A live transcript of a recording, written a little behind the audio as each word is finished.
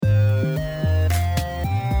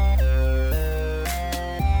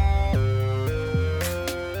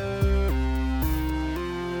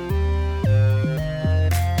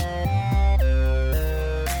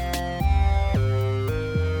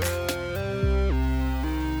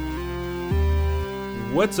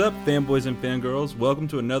What's up, fanboys and fangirls? Welcome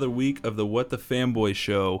to another week of the What the Fanboy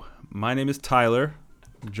Show. My name is Tyler.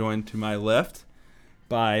 I'm joined to my left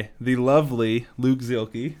by the lovely Luke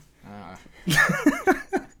Zielke. I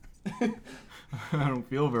don't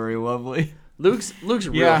feel very lovely. Luke's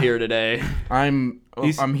real here today. I'm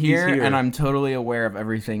He's here here. and I'm totally aware of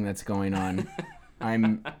everything that's going on.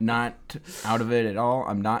 I'm not out of it at all.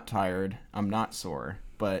 I'm not tired. I'm not sore.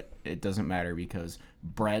 But it doesn't matter because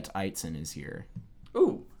Brett Eitzen is here.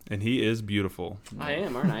 Ooh, And he is beautiful. I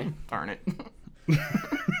am, aren't I? Darn it.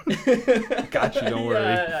 Got you, don't worry.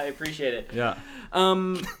 Yeah, I appreciate it. Yeah.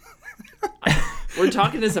 We're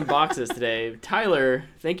talking to some boxes today. Tyler,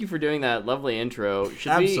 thank you for doing that lovely intro.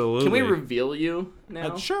 Absolutely. Can we reveal you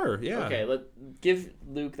now? Sure, yeah. Okay, give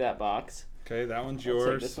Luke that box. Okay, that one's I'll take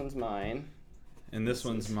yours. this one's mine. And this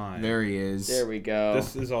one's mine. There he is. There we go.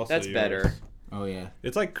 This is also That's yours. better. Oh, yeah.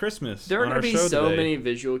 It's like Christmas. There are on going our to be show so today. many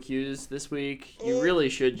visual cues this week. You really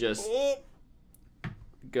should just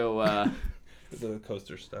go... The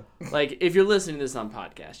coaster stuff. Like, if you're listening to this on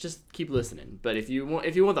podcast, just keep listening. But if you want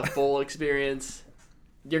the full experience,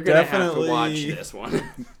 you're gonna have to watch this one.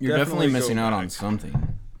 You're definitely go missing out back. on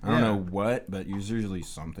something. I don't Yeah. know what, but there's usually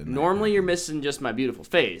something. Normally, you're missing just my beautiful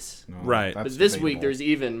face, No, Right. that's but this week debatable. there's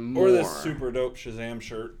even more. Or this super dope Shazam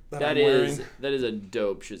shirt that I'm that is a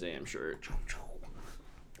dope Shazam shirt.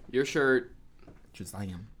 Your shirt. Just I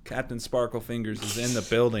am. Captain Sparkle Fingers is in the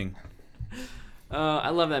building. I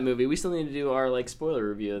love that movie. We still need to do our spoiler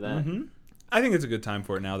review of that. Mm-hmm. I think it's a good time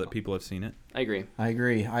for it now that people have seen it. I agree. I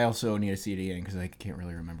agree. I also need to see it again because I can't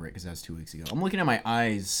really remember it because that was 2 weeks ago. I'm looking at my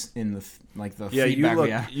eyes in the Yeah,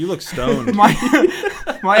 feedback. you look stoned. my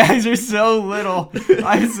eyes are so little.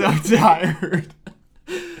 I'm so tired.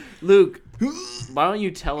 Luke, why don't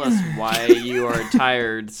you tell us why you are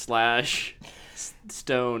tired /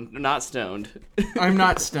 stoned? Not stoned. I'm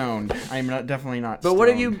not stoned. I'm not definitely not. But stoned. what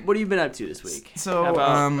have you been up to this week? So, How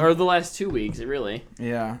about, or the last 2 weeks, really?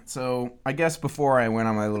 Yeah. So I guess before I went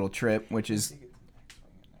on my little trip, which is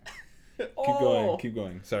Keep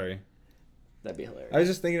going. Sorry. That'd be hilarious. I was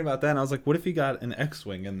just thinking about that, and I was like, what if he got an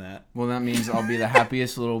X-Wing in that? well, that means I'll be the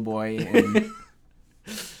happiest little boy in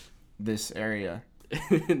this area.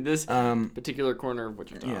 In this particular corner of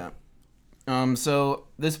Wichita. Yeah. So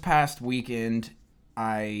this past weekend,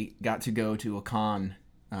 I got to go to a con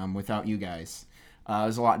without you guys. It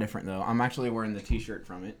was a lot different though. I'm actually wearing the T-shirt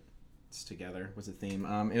from it. It's together. What's the theme?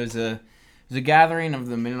 It was a gathering of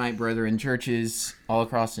the Mennonite Brethren churches all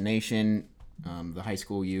across the nation. The high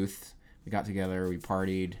school youth. We got together. We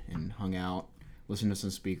partied and hung out. Listened to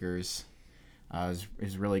some speakers. It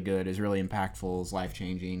was really good. It was really impactful. It was life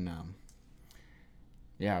changing.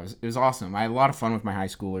 Yeah, it was awesome. I had a lot of fun with my high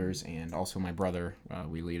schoolers and also my brother.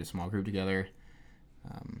 We lead a small group together.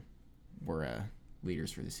 We're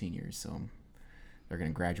leaders for the seniors, so they're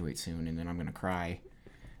going to graduate soon, and then I'm going to cry.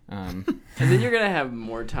 And then you're going to have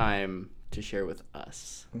more time to share with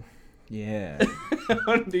us. Yeah.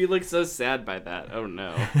 You look so sad by that. Oh,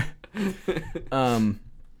 no.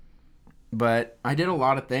 But I did a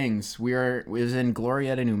lot of things. We was in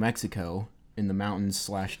Glorieta, New Mexico, in the mountains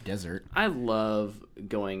 / desert. I love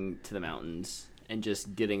going to the mountains and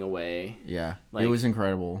just getting away. Yeah, Like- it was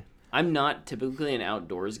incredible. I'm not typically an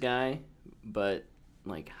outdoors guy, but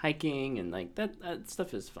hiking and that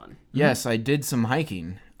stuff is fun. Yes, I did some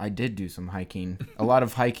hiking. I did do some hiking. A lot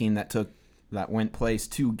of hiking that went place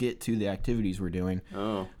to get to the activities we're doing.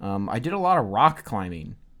 Oh. I did a lot of rock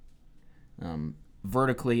climbing,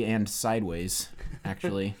 vertically and sideways,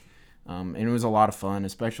 actually, and it was a lot of fun,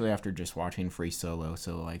 especially after just watching Free Solo.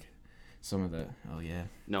 So some of the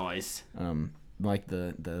Nice.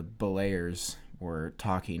 the belayers were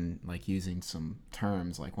talking using some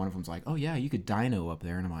terms. One of them's like, "Oh yeah, you could dyno up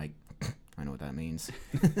there," and I'm like, "I know what that means."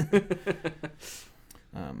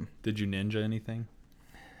 Did you ninja anything?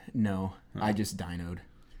 No, I just dynoed.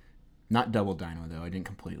 Not double dyno, though. I didn't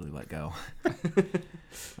completely let go.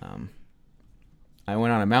 I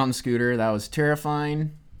went on a mountain scooter. That was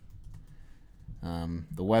terrifying.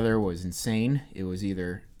 The weather was insane. It was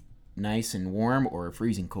either nice and warm or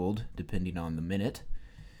freezing cold, depending on the minute.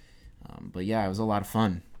 But yeah, it was a lot of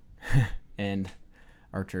fun. And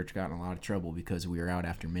our church got in a lot of trouble because we were out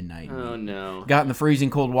after midnight. And Oh, we no. got in the freezing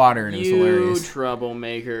cold water, and it was hilarious.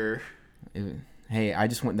 Troublemaker. Hey, I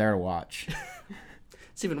just went there to watch.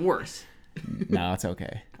 It's even worse. No, it's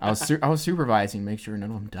okay. I was supervising, make sure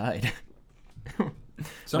none of them died.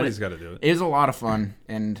 Somebody's got to do it. It was a lot of fun,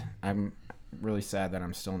 and I'm really sad that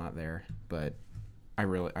I'm still not there. But I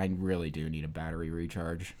really do need a battery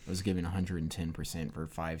recharge. I was giving 110% for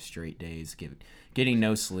 5 straight days, getting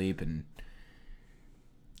no sleep, and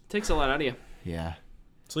Takes a lot out of you. yeah.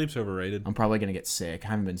 Sleep's overrated. I'm probably gonna get sick. I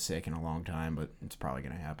haven't been sick in a long time, but it's probably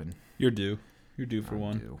gonna happen. You're due. You're due for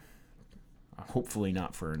one. Due. Hopefully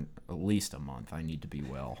not for at least a month. I need to be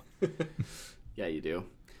well. Yeah, you do.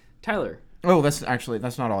 Tyler. Oh, that's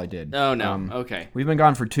not all I did. Oh no. Okay. We've been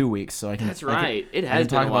gone for 2 weeks, so I can. That's right. It I has can been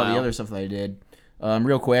talk a while. about the other stuff that I did.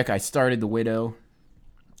 Real quick, I started The Widow.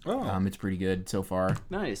 Oh. It's pretty good so far.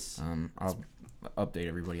 Nice. I'll update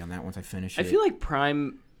everybody on that once I finish I it. feel like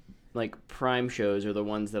Prime shows are the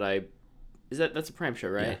ones that that's a Prime show,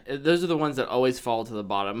 right? Yeah. Those are the ones that always fall to the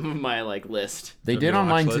bottom of my list. They Of did your on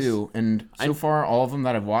watch mine list? too, and so far all of them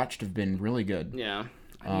that I've watched have been really good. Yeah.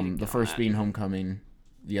 The first being Homecoming,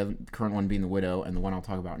 the current one being The Widow, and the one I'll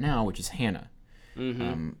talk about now, which is Hannah.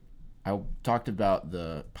 Mm-hmm. I talked about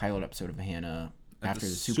the pilot episode of Hannah after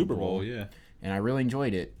the Super Bowl, yeah. and I really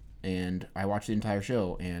enjoyed it. And I watched the entire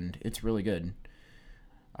show, and it's really good.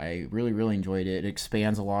 I really, really enjoyed it. It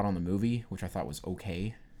expands a lot on the movie, which I thought was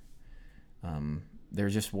okay. There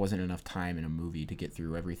just wasn't enough time in a movie to get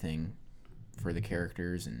through everything for the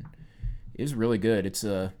characters, and it was really good. It's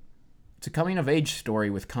a coming of age story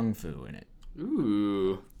with kung fu in it.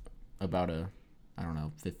 Ooh. About a, I don't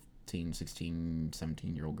know, 15, 16,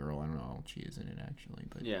 17-year-old girl. I don't know how old she is in it actually,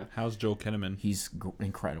 but Yeah. How's Joel Kinnaman? he's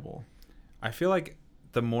incredible. I feel like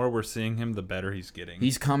the more we're seeing him, the better he's getting.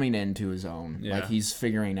 He's coming into his own. Yeah. Like he's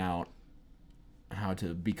figuring out how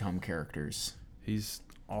to become characters. He's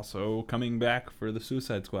also coming back for the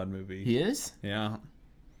Suicide Squad movie. He is? Yeah.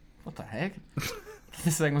 What the heck?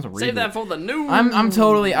 This thing was a reboot. Save that for the news. I'm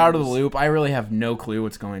totally out of the loop. I really have no clue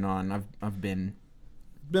what's going on. I've been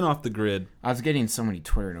Off the grid. I was getting so many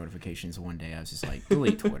Twitter notifications one day. I was just like,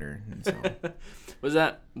 delete Twitter. And so, Was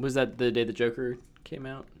that the day the Joker came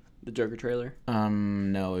out? The Joker trailer?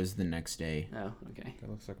 no, it was the next day. Oh, okay. That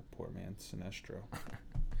looks like a poor man's Sinestro.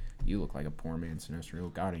 You look like a poor man,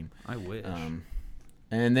 Sinestro. Got him. I wish.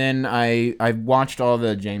 And then I watched all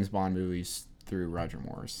the James Bond movies through Roger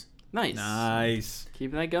Moore's. Nice. Nice.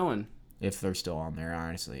 Keeping that going. If they're still on there,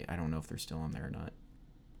 honestly, I don't know if they're still on there or not.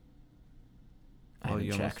 I Well, haven't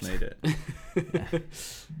you checked. almost made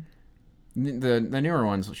it. The newer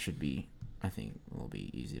ones should be, I think, will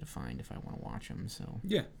be easy to find if I want to watch them. So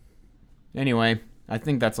Yeah. anyway, I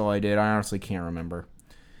think that's all I did. I honestly can't remember.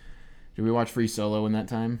 Did we watch Free Solo in that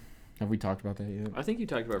time? Have we talked about that yet? I think you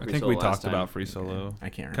talked about I Free think Solo we last talked time. about Free Solo. I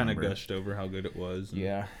can't Kind of remember. gushed over how good it was.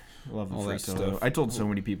 Yeah, I love all Free that Solo. stuff. I told so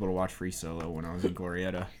many people to watch Free Solo when I was in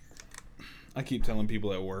Glorietta. I keep telling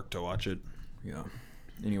people at work to watch it. Yeah.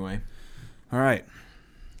 Anyway, All right.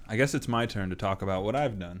 I guess it's my turn to talk about what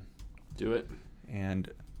I've done. Do it. And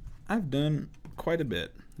I've done quite a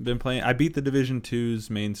bit. Been playing. I beat the Division 2's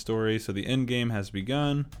main story, so the end game has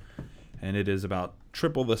begun, and it is about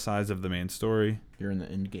triple the size of the main story. you're in the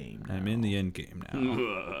end game. I'm in the end game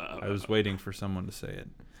now. I was waiting for someone to say it.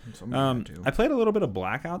 I I played a little bit of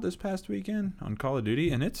Blackout this past weekend on Call of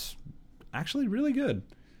Duty, and it's actually really good.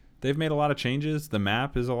 They've made a lot of changes. The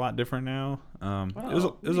map is a lot different now. It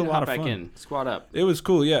was a lot of fun. Squad up. It was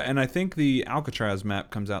cool, yeah. And I think the Alcatraz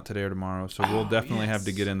map comes out today or tomorrow, so we'll definitely have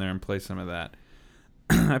to get in there and play some of that.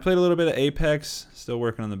 I played a little bit of Apex, still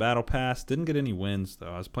working on the Battle Pass. Didn't get any wins,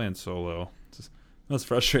 though. I was playing solo. It's just the most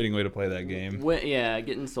frustrating way to play that game. Yeah,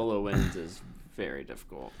 getting solo wins is very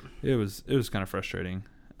difficult. It was kind of frustrating.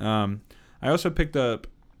 I also picked up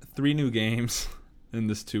 3 new games in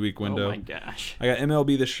this 2-week window. Oh my gosh. I got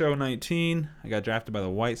MLB The Show 19. I got drafted by the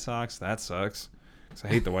White Sox. That sucks, 'cause I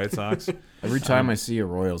hate the White Sox. Every time I see a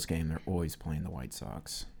Royals game, they're always playing the White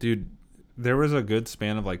Sox. Dude, there was a good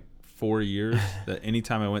span of like 4 years that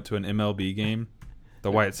anytime I went to an MLB game, the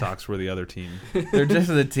White Sox were the other team. They're just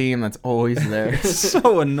the team that's always there. It's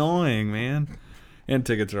so annoying, man. And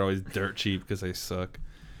tickets are always dirt cheap because they suck.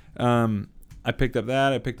 I picked up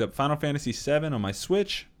that. I picked up Final Fantasy VII on my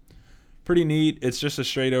Switch. Pretty neat. It's just a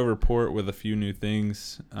straight over port with a few new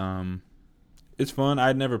things. It's fun.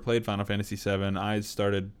 I'd never played Final Fantasy VII. I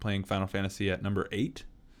started playing Final Fantasy at number 8.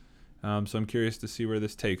 So I'm curious to see where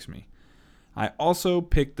this takes me. I also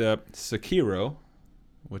picked up Sekiro,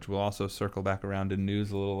 which we'll also circle back around in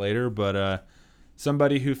news a little later. But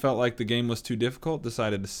somebody who felt like the game was too difficult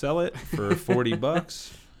decided to sell it for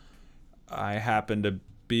 $40. I happened to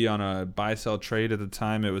be on a buy-sell trade at the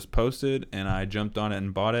time it was posted, and I jumped on it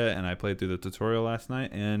and bought it, and I played through the tutorial last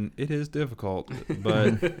night, and it is difficult,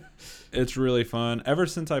 but it's really fun. Ever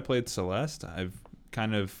since I played Celeste, I've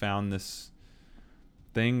kind of found this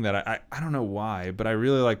thing that I don't know why, but I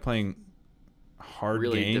really like playing hard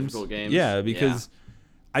Really games. difficult games. Yeah, because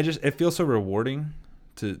it feels so rewarding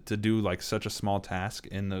to do like such a small task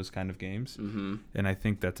in those kind of games, and I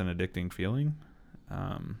think that's an addicting feeling.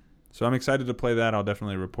 So I'm excited to play that. I'll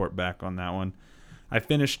definitely report back on that one. I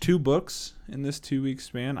finished 2 books in this 2-week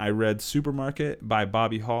span. I read Supermarket by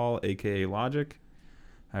Bobby Hall, a.k.a. Logic.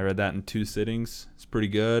 I read that in 2 sittings. It's pretty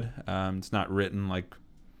good. It's not written like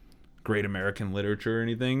great American literature or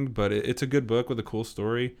anything, but it's a good book with a cool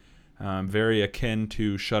story. Very akin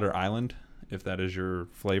to Shutter Island, if that is your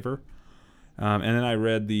flavor. And then I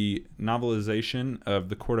read the novelization of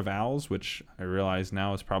The Court of Owls, which I realize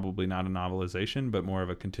now is probably not a novelization, but more of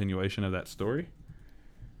a continuation of that story.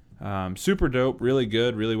 Super dope, really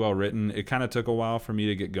good, really well written. It kind of took a while for me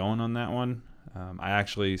to get going on that one. I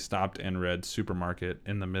actually stopped and read Supermarket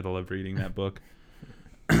in the middle of reading that book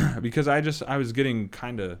because I was getting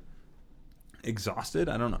kind of exhausted.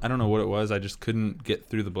 I don't know what it was. I just couldn't get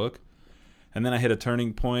through the book. And then I hit a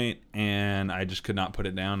turning point and I just could not put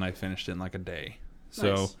it down. I finished it in like a day.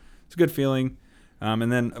 So Nice. It's a good feeling.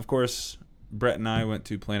 And then of course Brett and I went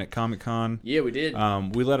to Planet Comic Con. Yeah, we did.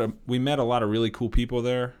 We met a lot of really cool people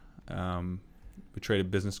there. We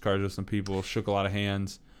traded business cards with some people, shook a lot of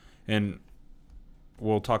hands, and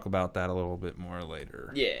we'll talk about that a little bit more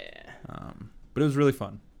later. Yeah. But it was really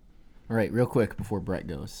fun. All right, real quick before Brett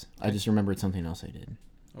goes, I just remembered something else I did.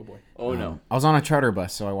 Oh boy. Oh no. I was on a charter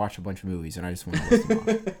bus, so I watched a bunch of movies, and I just want to list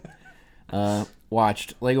them off.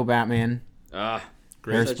 Watched Lego Batman, Ah,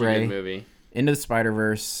 Great. such a Hairspray. good movie. Into the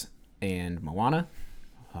Spider-Verse, and Moana.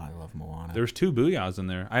 Oh, I love Moana. There's 2 Booyahs in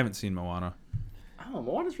there. I haven't seen Moana. Oh,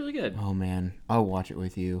 Moana's really good. Oh man, I'll watch it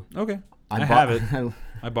with you. Okay. I bought- have it.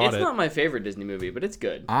 I bought It's it. not my favorite Disney movie, but it's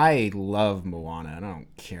good. I love Moana, and I don't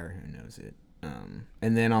care who knows it.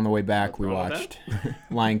 And then on the way back, we What's wrong with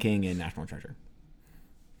watched Lion King and National Treasure.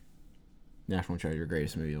 National Treasure,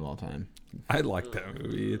 greatest movie of all time. I like that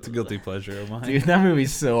movie. It's a guilty pleasure of mine. Dude, that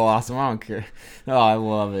movie's so awesome. I don't care. Oh, I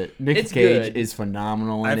love it. Nick It's Cage good. is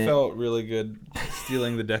phenomenal in I it. felt really good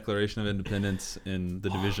stealing the Declaration of Independence in the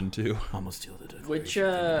Division 2. Almost steal the Declaration Which of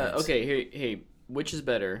Independence. okay, hey, which is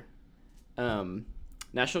better?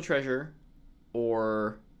 National Treasure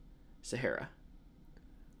or Sahara?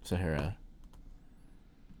 Sahara.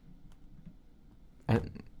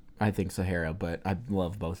 I think Sahara, but I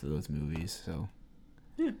love both of those movies. So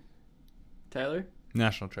Tyler?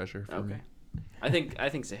 National Treasure for Okay. me. I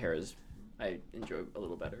think Sahara's I enjoy a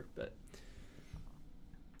little better, but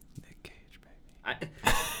Nick Cage,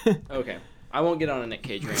 baby. okay. I won't get on a Nick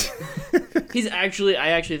Cage rant. I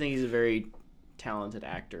actually think he's a very talented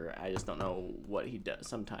actor. I just don't know what he does.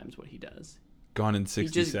 Sometimes what he does. Gone in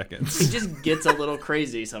 60 seconds. He just gets a little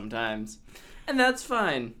crazy sometimes, and that's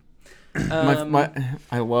fine.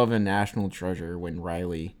 I love in National Treasure when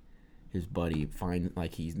Riley, his buddy,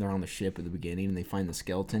 they're on the ship at the beginning and they find the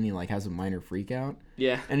skeleton. He like has a minor freak out,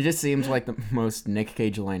 Yeah. and it just seems like the most Nick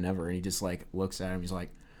Cage line ever. And he just like looks at him. He's like,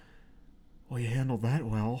 "Well, you handled that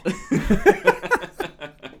well."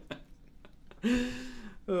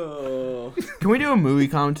 Oh. Can we do a movie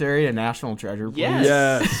commentary at National Treasure, please? Yes.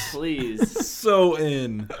 Yes. Please. So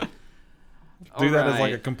in. Do that as like a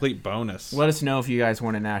Alright. complete bonus. Let us know if you guys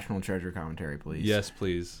want a National Treasure commentary, please. Yes,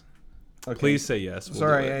 please. Okay. Please say yes. We'll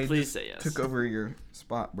Sorry, do it. I Please say yes. took over your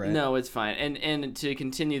spot, Brett. No, it's fine. And to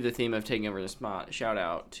continue the theme of taking over the spot, shout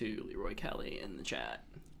out to Leroy Kelly in the chat.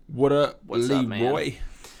 What up, What's up, man? Leroy?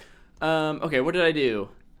 Okay, what did I do?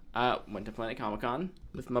 I went to Planet Comic Con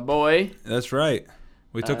with my boy. That's right.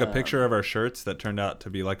 We took a picture of our shirts that turned out to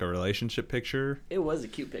be like a relationship picture. It was a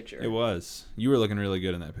cute picture. It was. You were looking really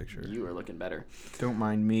good in that picture. You were looking better. Don't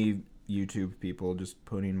mind me, YouTube people, just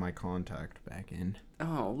putting my contact back in.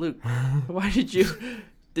 Oh, Luke, why did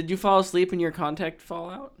you fall asleep and your contact fall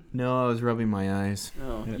out? No, I was rubbing my eyes.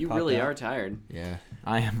 Oh, And it you popped really out. are tired. Yeah,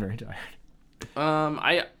 I am very tired.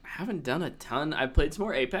 I haven't done a ton. I played some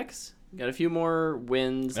more Apex. Got a few more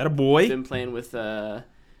wins. That a boy? Been playing with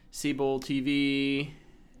Seabull TV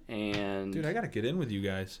and Dude, I gotta get in with you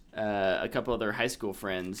guys. a couple other high school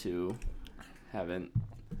friends who haven't.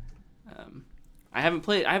 I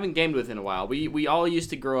haven't gamed with in a while. We all used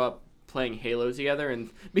to grow up playing Halo together, and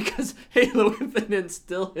because Halo Infinite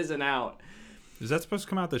still isn't out. Is that supposed to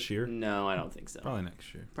come out this year? No, I don't think so. Probably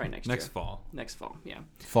next year. Probably next Next year. fall. Next fall, yeah.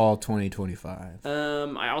 Fall 2025.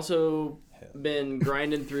 I also been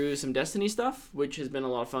grinding through some Destiny stuff, which has been a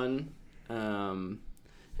lot of fun.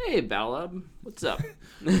 Hey, Battle Hub, what's up?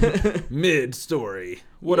 Mid story.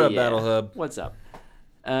 What up, Yeah. Battle Hub? What's up?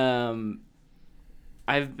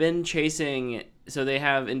 I've been chasing. So they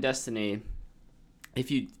have in Destiny, if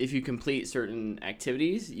you complete certain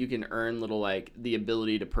activities, you can earn little like the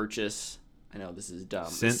ability to purchase. I know this is dumb.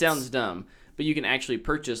 Cents? It sounds dumb, but you can actually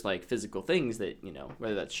purchase like physical things that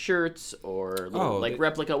whether that's shirts or little,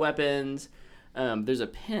 replica weapons. There's a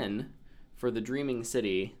pin for the Dreaming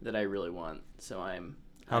City that I really want, so I'm.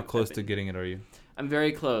 How close to getting it are you? I'm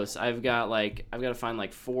very close. I've got to find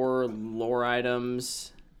like 4 lore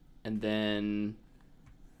items, and then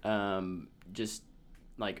just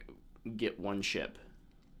like get 1 ship,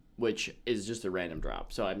 which is just a random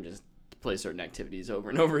drop. So I'm just play certain activities over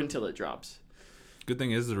and over until it drops. Good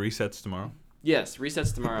thing is the resets tomorrow. Yes,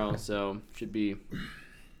 resets tomorrow, so should be.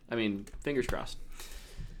 I mean, fingers crossed.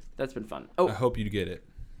 That's been fun. I Oh, hope you get it.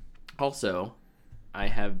 also, I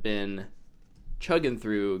have been chugging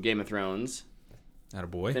through Game of Thrones.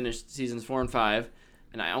 Attaboy. Finished seasons 4 and 5,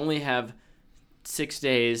 and I only have 6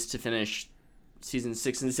 days to finish seasons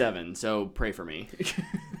 6 and 7. So pray for me.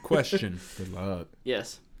 Question. Good luck.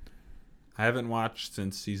 Yes. I haven't watched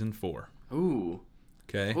since season 4. Ooh.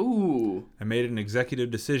 Okay. Ooh. I made an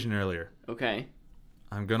executive decision earlier. Okay.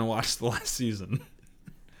 I'm gonna watch the last season.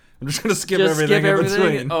 I'm just gonna skip Just everything skip in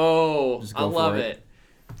everything. between. Oh, Just I go for love it.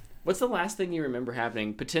 it. What's the last thing you remember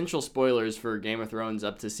happening? Potential spoilers for Game of Thrones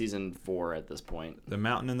up to season 4 at this point. The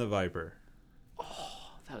Mountain and the Viper.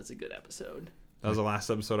 That was a good episode. That was the last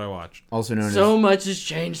episode I watched. Also known So much has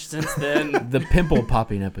changed since then. as the pimple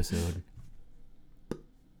popping episode.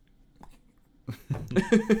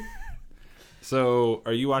 So,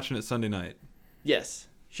 are you watching it Sunday night? Yes.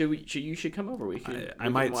 You should come over. We I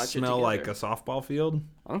can might watch it smell like a together. softball field,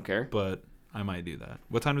 I don't care. but I might do that.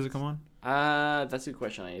 What time does it come on? That's a good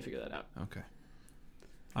question. I need to figure that out. Okay.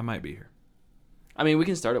 I might be here. I mean, we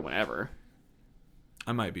can start it whenever,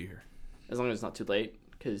 I might be here. as long as it's not too late,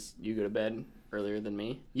 because you go to bed earlier than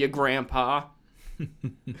me. You grandpa.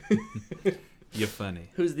 You're funny.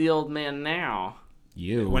 Who's the old man now?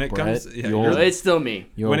 You. When it Brett, comes- yeah, you you're- old- It's still me.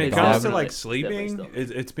 you When old it It's comes dog. to definitely- like it's sleeping, definitely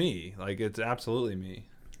still it's me. Like it's absolutely me.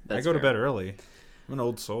 That's I go to fair. bed early. I'm an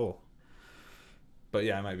old soul. But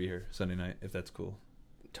yeah, I might be here Sunday night if that's cool.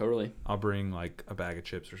 Totally. I'll bring like a bag of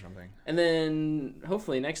chips or something. And then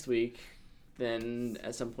hopefully next week, then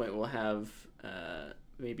at some point we'll have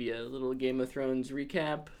maybe a little Game of Thrones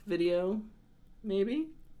recap video. Maybe.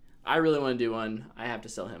 I really want to do one. I have to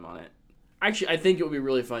sell him on it. Actually, I think it would be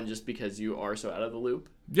really fun just because you are so out of the loop.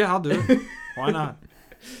 Yeah, I'll do it. Why not?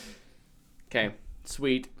 Okay,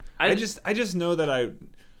 sweet. I just know that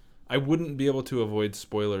I wouldn't be able to avoid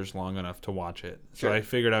spoilers long enough to watch it. So Sure. I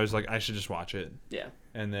figured I was like I should just watch it Yeah,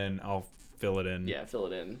 and then I'll fill it in. yeah. Fill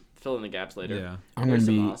it in. Fill in the gaps later. Yeah. I'm There's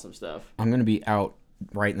gonna some be awesome stuff. out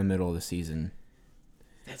right in the middle of the season,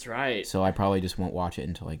 That's right. so I probably just won't watch it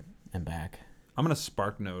until I'm back. I'm going to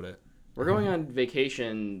spark note it. We're going on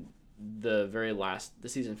vacation. The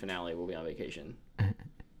season finale will be on vacation.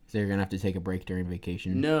 So you're gonna have to take a break during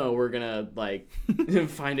vacation. No, we're gonna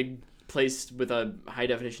find a place with a high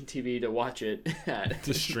definition TV to watch it at,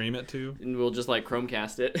 To stream it to. and we'll just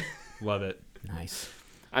Chromecast it. Love it. Nice.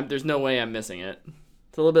 There's no way I'm missing it.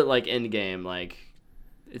 It's a little bit like Endgame. Like,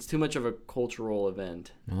 it's too much of a cultural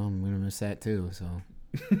event. Well, I'm gonna miss that too. So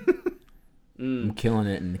Mm. I'm killing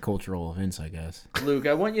it in the cultural events, I guess. Luke,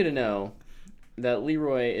 I want you to know that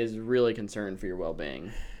Leroy is really concerned for your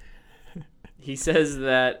well-being. He says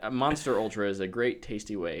that Monster Ultra is a great,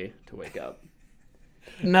 tasty way to wake up.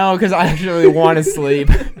 No, because I actually want to sleep.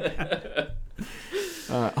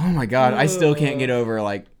 Oh my god, I still can't get over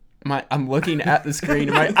I'm looking at the screen.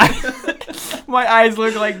 And my eyes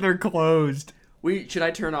look like they're closed. Should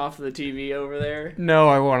I turn off the TV over there? No,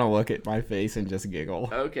 I want to look at my face and just giggle.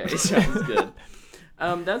 Okay, sounds good.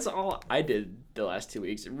 That's all I did the last 2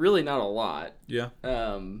 weeks. Really not a lot. Yeah.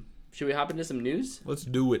 Should we hop into some news? Let's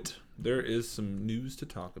do it. There is some news to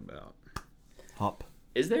talk about. Hop.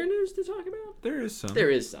 Is there news to talk about? There is some. There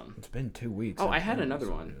is some. It's been 2 weeks. Oh, I had another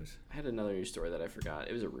one. I had another news story that I forgot.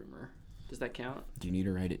 It was a rumor. Does that count? Do you need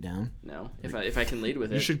to write it down? No. If I can lead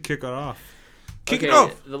with it. You should kick it off. Kick Okay, it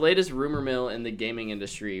off. the latest rumor mill in the gaming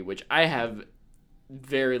industry, which I have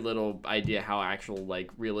very little idea how actual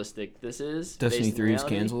realistic this is. Destiny based in 3 is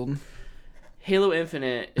reality. canceled. Halo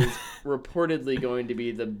Infinite is reportedly going to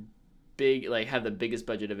be the have the biggest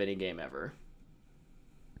budget of any game ever.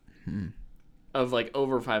 Of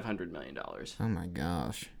over $500 million. Oh my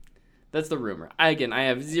gosh. That's the rumor. I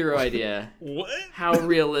have zero idea What? how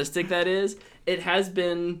realistic that is. It has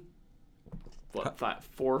been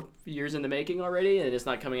 4 years in the making already, and it's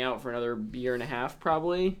not coming out for another year and a half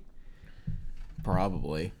probably.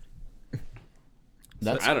 Probably.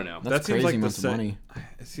 That's I don't know. That's seems crazy like the amounts of set- money.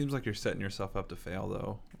 It seems like you're setting yourself up to fail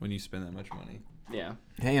though when you spend that much money. Yeah.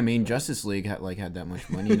 Hey, I mean, Justice League had that much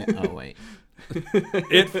money in it. Oh wait.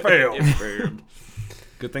 It failed. It failed.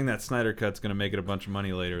 Good thing that Snyder Cut's gonna make it a bunch of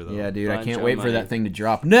money later though. Yeah, dude, I Bunch can't of wait for money. that thing to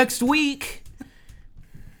drop next week.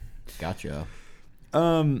 Gotcha.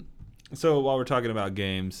 So while we're talking about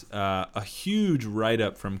games, a huge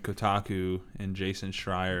write-up from Kotaku and Jason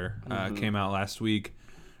Schreier came out last week,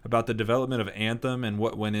 about the development of Anthem and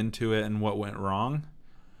what went into it and what went wrong.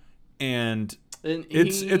 And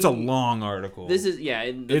it's a long article. This is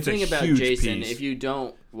and the It's a thing about huge Jason, piece. if you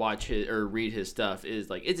don't watch his or read his stuff, is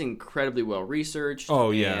like it's incredibly well researched. Oh,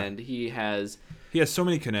 yeah. And he has so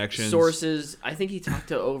many connections. sources. I think he talked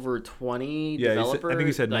to over 20 Yeah, developers. I think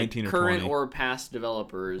he said 19 or 20. current or past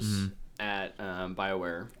developers at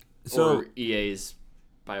BioWare So- or EA's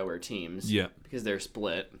BioWare teams. Yeah. because they're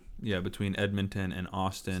split. Yeah, between Edmonton and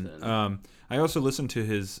Austin. Austin. I also listened to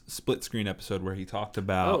his split screen episode where he talked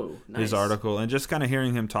about his nice. article, and just kind of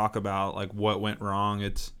hearing him talk about like what went wrong.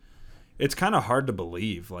 It's kind of hard to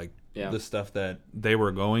believe, like the stuff that they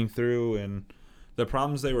were going through and the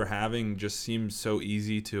problems they were having just seems so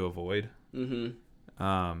easy to avoid.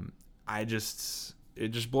 Mm-hmm. It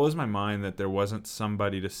just blows my mind that there wasn't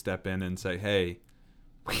somebody to step in and say, hey,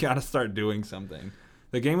 we got to start doing something.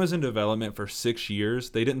 The game was in development for 6 years.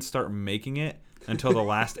 They didn't start making it until the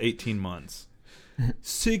last 18 months.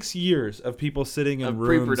 6 years of people sitting in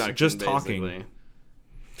rooms pre-production, just basically.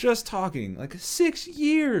 talking. Like 6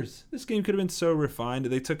 years. This game could have been so refined.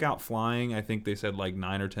 They took out flying. I think they said like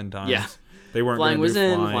 9 or 10 times. Yeah. They weren't Flying gonna was do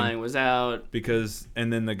in, flying. flying was out.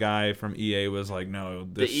 And then the guy from EA was like, no,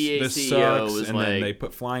 this EA CEO sucks. was And then like- they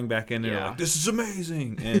put flying back in. And they're Yeah. like, this is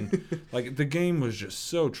amazing. And like the game was just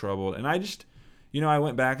so troubled. And I just, I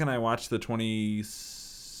went back and I watched the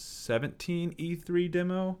 2017 E3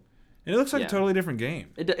 demo. And it looks like a totally different game.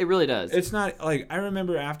 It really does. It's not like, I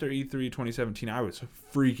remember after E3 2017, I was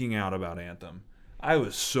freaking out about Anthem. I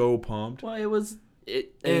was so pumped. Well, it was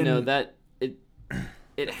it. And- That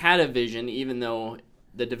it had a vision, even though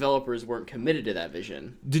the developers weren't committed to that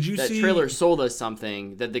vision. Did you that see trailer sold us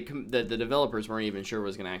something that the developers weren't even sure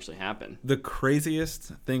was going to actually happen. The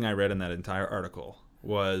craziest thing I read in that entire article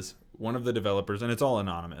was one of the developers, and it's all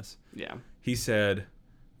anonymous. Yeah. He said,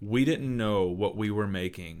 we didn't know what we were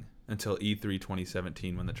making until E3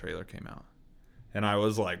 2017 when the trailer came out. And I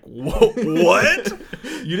was like, whoa, what?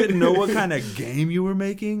 You didn't know what kind of game you were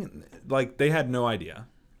making? Like, they had no idea.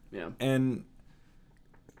 Yeah. And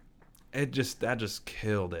that just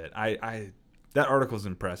killed it. That article's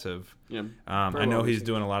impressive. Yeah. I know he's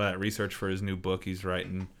doing a lot of that research for his new book he's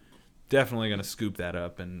writing. Definitely going to scoop that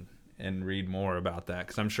up and read more about that,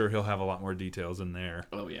 because I'm sure he'll have a lot more details in there.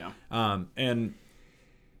 Oh yeah. And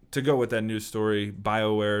to go with that news story,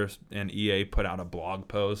 BioWare and EA put out a blog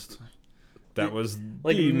post that was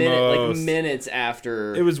Like minutes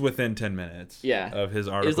after. It was within 10 minutes. Yeah. Of his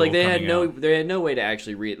article. It was like they had coming out. no way to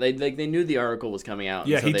actually read. They knew the article was coming out.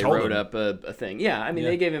 Yeah, and so he they told wrote them. up a thing. Yeah, I mean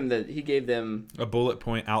he gave them a bullet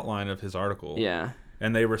point outline of his article. Yeah.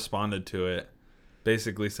 And they responded to it,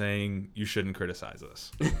 basically saying you shouldn't criticize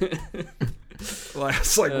us. Like,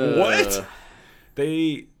 it's like what?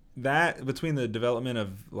 That between the development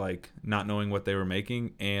of like not knowing what they were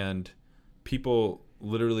making and people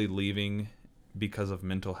literally leaving because of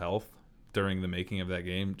mental health during the making of that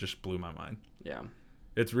game just blew my mind. Yeah.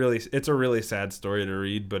 It's a really sad story to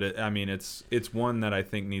read, but it's one that I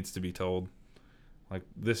think needs to be told. Like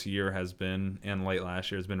this year has been, and late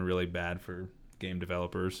last year has been really bad for game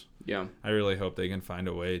developers. Yeah. I really hope they can find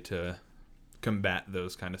a way to combat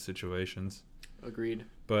those kind of situations. Agreed.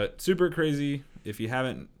 But super crazy. If you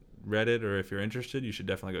haven't read it or if you're interested, you should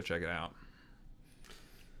definitely go check it out.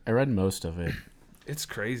 I read most of it, It's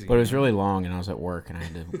crazy. but it was really long, and I was at work, and I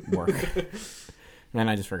had to work. And then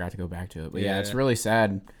I just forgot to go back to it. But yeah, it's really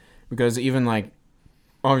sad because even like,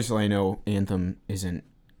 obviously I know Anthem isn't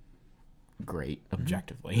great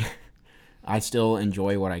objectively. I still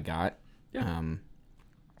enjoy what I got. Yeah.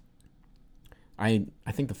 I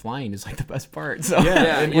think the flying is like the best part. So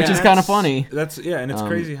Yeah, which is kind of funny. And it's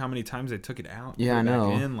crazy how many times they took it out. Yeah, put it I know.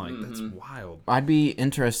 Back in. Like that's wild. I'd be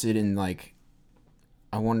interested in like,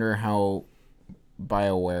 I wonder how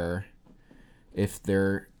BioWare, if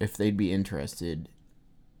they'd be interested.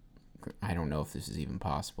 I don't know if this is even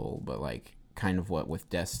possible, but like kind of what with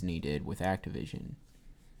Destiny did with Activision,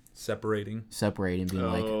 Separating. being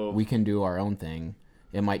Oh. like, we can do our own thing.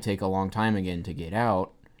 It might take a long time again to get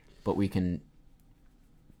out, but we can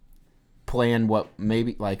plan what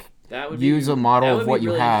maybe like That would use be, a model that of would what be you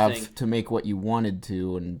really have interesting. to make what you wanted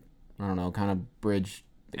to, and I don't know, kind of bridge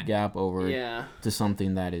the gap over Yeah. to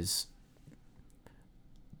something that is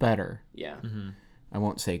better. Yeah. I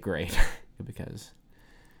won't say great because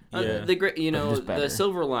Yeah. The great, just better. the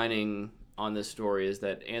silver lining on this story is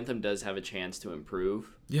that Anthem does have a chance to improve.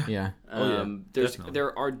 yeah, Definitely.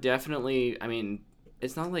 There are definitely. I mean,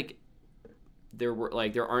 it's not like there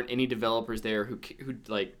aren't any developers there who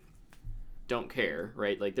like don't care,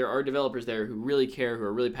 right? Like there are developers there who really care, who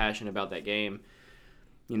are really passionate about that game.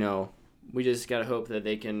 We just gotta hope that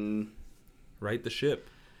they can Right the ship.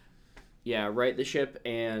 yeah, right the ship,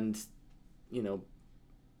 and you know,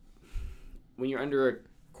 when you're under a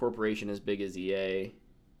corporation as big as EA,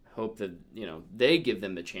 hope that they give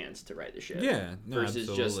them the chance to right the ship. Yeah, no, versus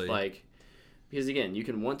just absolutely. like, because again, you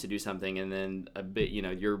can want to do something and then a bit,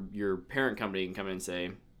 your parent company can come in and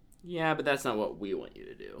say, yeah, but that's not what we want you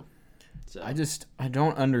to do. So I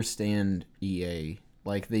don't understand EA.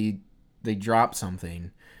 Like they drop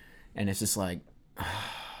something, and it's just like,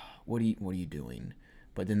 what are you doing?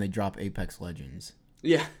 But then they drop Apex Legends,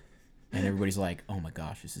 yeah. and everybody's like, oh my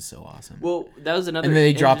gosh, this is so awesome. Well, that was another. And then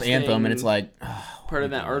they drop interesting Anthem, and it's like, part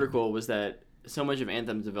of that article was that so much of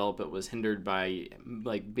Anthem's development was hindered by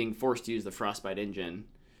like being forced to use the Frostbite engine,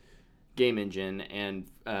 game engine, and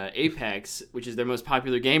Apex, which is their most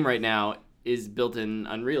popular game right now, is built in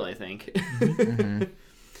Unreal, I think. Mm-hmm.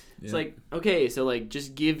 It's like, okay, so like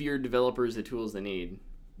just give your developers the tools they need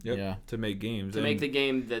Yep, Yeah. to make games. to make the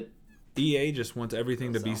game that. EA just wants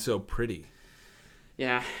everything to be So. so pretty.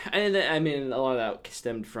 Yeah, and I mean a lot of that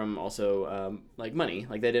stemmed from also like money.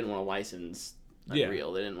 Like they didn't want to license Yeah.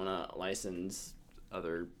 Unreal. They didn't want to license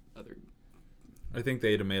other. I think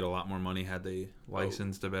they'd have made a lot more money had they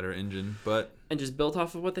licensed a better engine, but And just built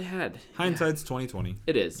off of what they had. hindsight's 2020.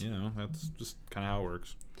 It is. You know, that's just kind of how it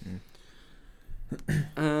works.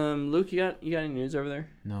 Luke, you got any news over there?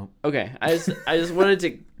 no. Okay, I just wanted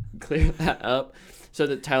to clear that up so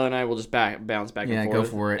that Tyler and I will just bounce back Yeah, and go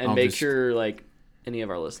forth for it. and I'll make just- sure like any of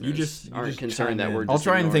our listeners you aren't just concerned chime that in. we're. I'll Just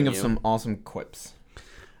try and think of ignoring some awesome quips.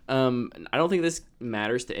 you. I don't think this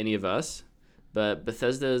matters to any of us, but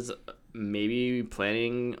Bethesda's maybe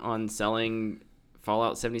planning on selling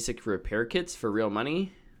Fallout 76 repair kits for real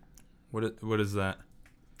money. What is that?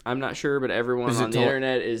 I'm not sure, but everyone Is it on the to-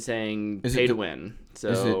 internet is saying is it pay to to- win. So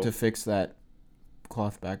Is it to fix that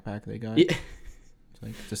cloth backpack they got? Yeah. It's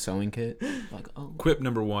like it's a sewing kit. Like, oh. Quip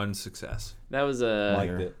number 1, success. that was a.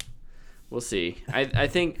 Liked it. We'll see. I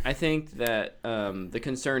think that the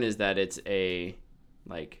concern is that it's a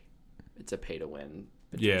pay to win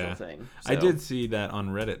potential Yeah. thing. I So, did see that on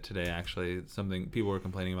Reddit today, actually. Something people were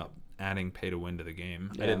complaining about adding pay to win to the game.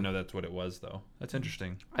 Yeah. I didn't know that's what it was, though. That's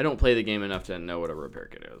interesting. I don't play the game enough to know what a repair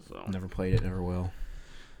kit is. So Never played it, never will.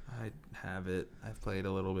 I have it. I've played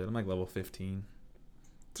a little bit. I'm like level 15.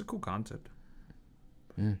 It's a cool concept.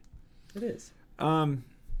 it is.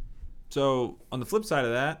 So on the flip side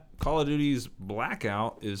of that, Call of Duty's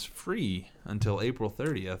Blackout is free until April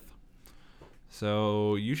 30th.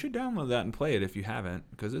 So you should download that and play it if you haven't,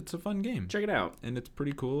 because it's a fun game. Check it out. And it's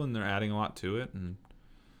pretty cool, and they're adding a lot to it, and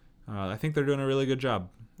I think they're doing a really good job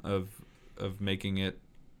of making it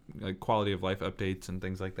like quality of life updates and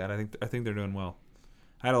things like that. I think they're doing well.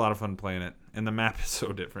 I had a lot of fun playing it, and the map is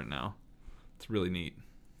so different now. It's really neat.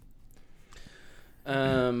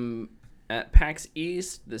 At PAX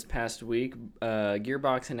East this past week,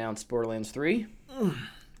 Gearbox announced Borderlands 3.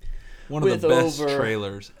 One of With the best over-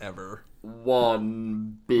 trailers ever.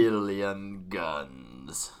 1 billion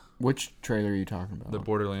guns. Which trailer are you talking about? The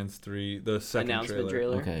Borderlands 3, the second Announcement trailer.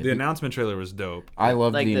 trailer. Okay. The announcement trailer was dope. I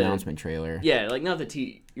loved Like the the- announcement trailer. Yeah, like not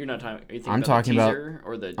the you're not talking. Are you thinking I'm about talking the about- teaser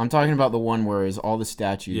or the. I'm talking about the one where is all the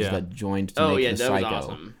statues Yeah. that joined to Oh make yeah, the that Psycho. was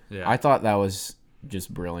awesome. Yeah. I thought that was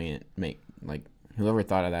just brilliant. Whoever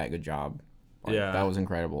thought of that, good job. Yeah. That was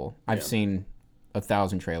incredible. I've Yeah. seen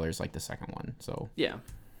 1,000 trailers like the second one. So Yeah,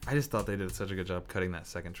 I just thought they did such a good job cutting that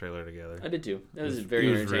second trailer together. I did too. That It was very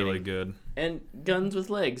it was entertaining. really good. And guns with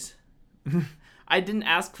legs. I didn't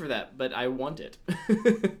ask for that, but I want it.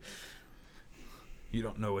 You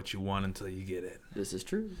don't know what you want until you get it. This is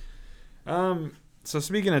true. So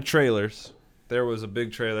speaking of trailers, there was a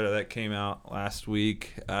big trailer that came out last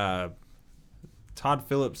week. Todd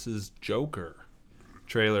Phillips's Joker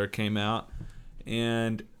trailer came out,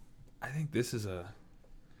 and I think this is a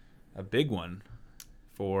big one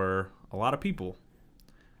for a lot of people.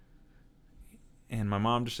 And my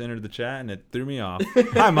mom just entered the chat, and it threw me off.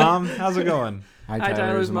 Hi, Mom. How's it going? Hi,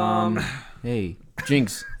 Tyler's mom. Hey,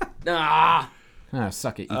 Jinx. Ah,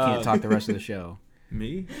 Suck it. You can't talk the rest of the show.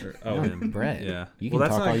 Me? No, him. Brett. Yeah. You can Well,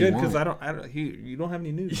 that's talk not all you good because want. you don't have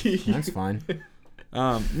any news. That's fine.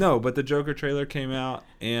 No, but the Joker trailer came out,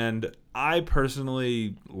 and I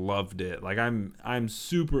personally loved it. Like I'm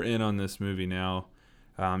super in on this movie now.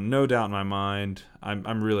 No doubt in my mind.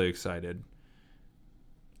 I'm really excited.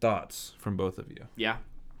 Thoughts from both of you? yeah.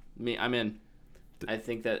 I'm in. I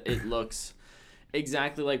think that it looks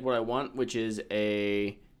exactly like what I want, which is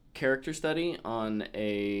a character study on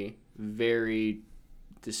a very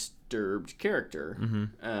disturbed character.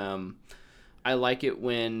 I like it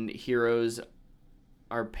when heroes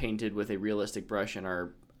are painted with a realistic brush and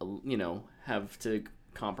are, have to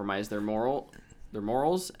compromise their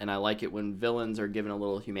morals, and I like it when villains are given a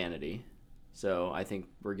little humanity. So I think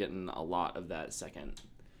we're getting a lot of that second.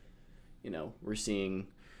 We're seeing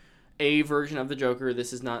a version of the Joker.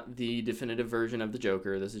 This is not the definitive version of the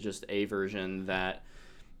Joker. This is just a version that,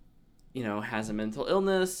 has a mental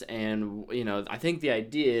illness. And, I think the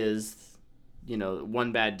idea is,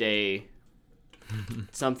 one bad day,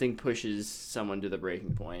 something pushes someone to the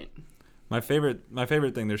breaking point. My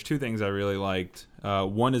favorite thing, there's two things I really liked.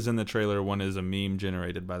 One is in the trailer, one is a meme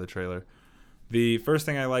generated by the trailer. The first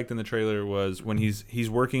thing I liked in the trailer was when he's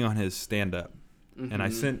working on his stand-up. Mm-hmm. And I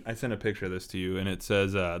sent a picture of this to you, and it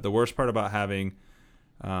says, the worst part about having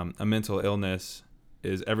a mental illness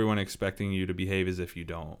is everyone expecting you to behave as if you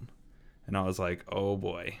don't. And I was like, oh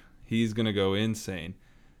boy, he's going to go insane.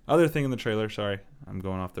 Other thing in the trailer, sorry, I'm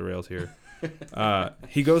going off the rails here.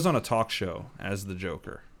 He goes on a talk show as the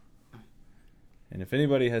Joker. And if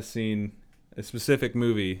anybody has seen a specific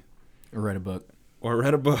movie Or read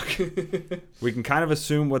a book, we can kind of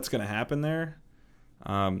assume what's going to happen there.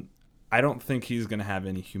 I don't think he's going to have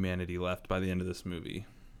any humanity left by the end of this movie.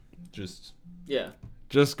 Just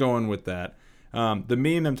going with that. The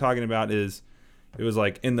meme I'm talking about is, it was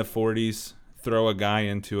like in the 40s, throw a guy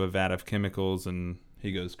into a vat of chemicals and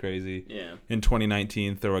he goes crazy. Yeah. In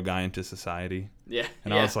 2019, throw a guy into society. Yeah.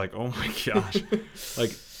 And I was like, oh my gosh.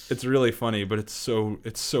 Like, it's really funny, but it's so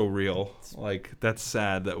real. Like, that's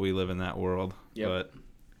sad that we live in that world. Yep. But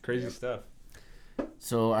crazy stuff.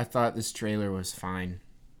 So I thought this trailer was fine.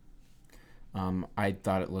 I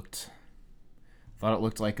thought it looked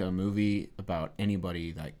like a movie about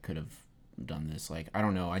anybody that could have done this. Like, I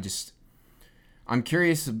don't know. I'm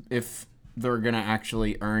curious if they're gonna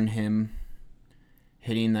actually earn him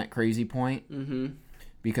hitting that crazy point. Mm-hmm.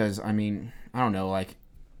 Because I mean, I don't know. Like,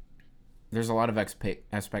 there's a lot of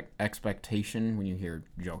expectation when you hear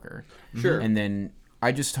Joker. Sure. And then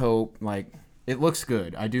I just hope, like, it looks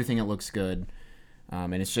good. I do think it looks good.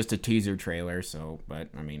 And it's just a teaser trailer, but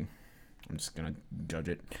I mean, I'm just gonna judge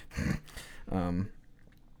it. I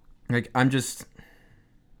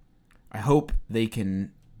hope they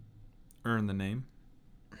can Earn the name.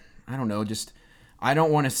 I don't know, I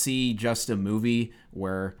don't want to see just a movie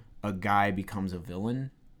where a guy becomes a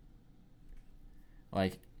villain.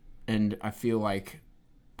 Like, and I feel like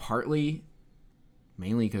mainly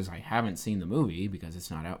because I haven't seen the movie because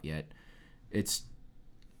it's not out yet, it's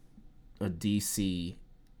a DC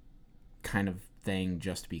kind of thing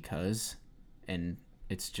just because, and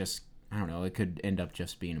it's just, I don't know, it could end up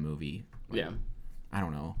just being a movie. Like, Yeah. I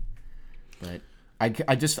don't know. But I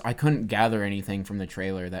couldn't gather anything from the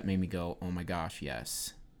trailer that made me go, oh my gosh,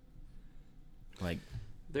 yes. Like,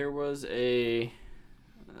 There was a...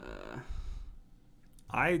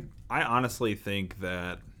 I honestly think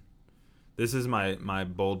that this is my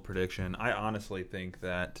bold prediction. I honestly think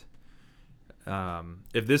that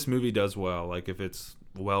if this movie does well, like if it's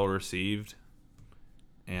well received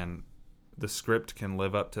and the script can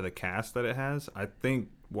live up to the cast that it has, I think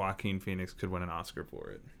Joaquin Phoenix could win an Oscar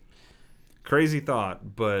for it. Crazy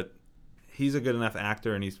thought, but he's a good enough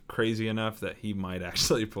actor and he's crazy enough that he might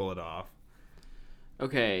actually pull it off.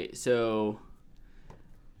 Okay, so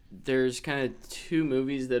there's kind of two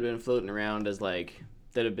movies that have been floating around as like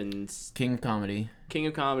that have been King of Comedy. King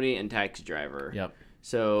of Comedy and Taxi Driver. Yep.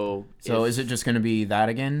 So is it just going to be that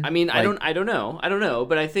again? I mean, like, I don't know,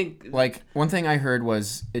 but I think like one thing I heard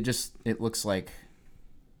was it looks like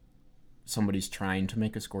somebody's trying to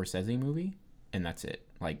make a Scorsese movie and that's it.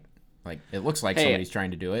 Like it looks like somebody's trying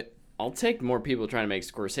to do it. I'll take more people trying to make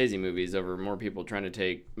Scorsese movies over more people trying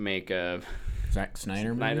to make Zack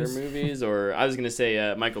Snyder movies, or I was gonna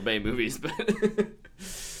say Michael Bay movies, but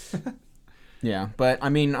yeah. But I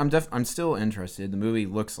mean, I'm still interested. The movie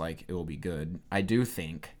looks like it will be good. I do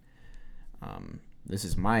think, this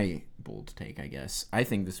is my bold take, I guess. I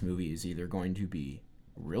think this movie is either going to be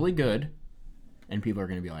really good, and people are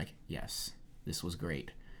going to be like, "Yes, this was great,"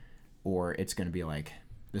 or it's going to be like,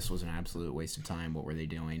 "This was an absolute waste of time. What were they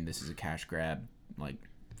doing? This is a cash grab, like."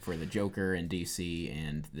 For the Joker and DC,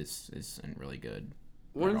 and this isn't really good.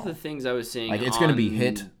 One of the things I was seeing, like, it's going to be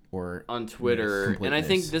hit or on Twitter, and I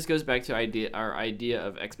think this goes back to our idea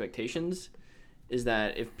of expectations, is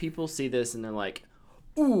that if people see this and they're like,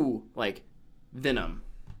 "Ooh, like Venom,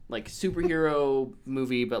 like superhero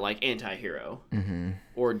movie, but like anti-hero,"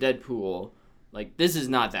 or Deadpool, like this is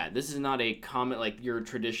not that. This is not a comic like your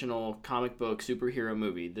traditional comic book superhero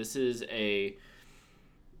movie. This is a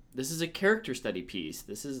character study piece.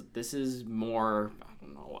 This is more, I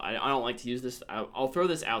don't know, I don't like to use this. I'll throw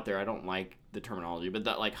this out there. I don't like the terminology, but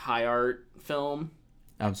that like high art film.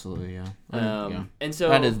 Absolutely, yeah. And so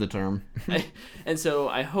that is the term. And so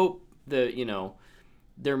I hope that,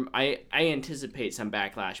 I anticipate some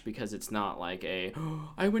backlash because it's not like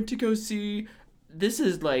I went to go see. This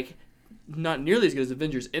is like not nearly as good as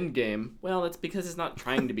Avengers Endgame. Well, that's because it's not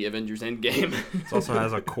trying to be Avengers Endgame. It also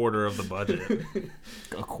has a quarter of the budget.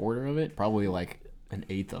 A quarter of it, probably like an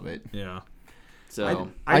eighth of it. Yeah. So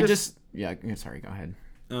I just yeah. Sorry, go ahead.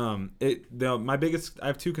 I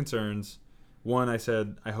have two concerns. One, I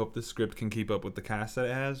said I hope the script can keep up with the cast that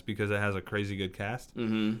it has because it has a crazy good cast.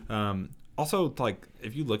 mm-hmm. Also, like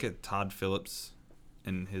if you look at Todd Phillips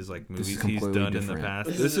and his like This is movies he's completely done different. in the past,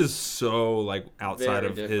 this is so like outside Very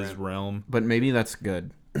of his different. realm. But maybe that's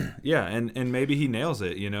good. Yeah, and maybe he nails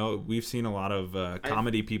it. You know, we've seen a lot of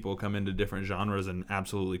comedy people come into different genres and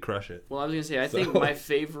absolutely crush it. Well, I was gonna say I think my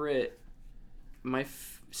favorite,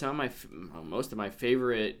 most of my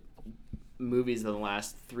favorite movies of the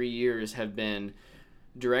last 3 years have been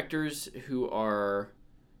directors who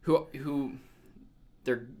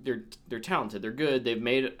they're talented, they're good,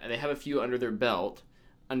 they have a few under their belt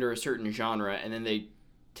under a certain genre, and then they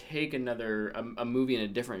take a movie in a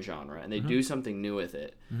different genre and they do something new with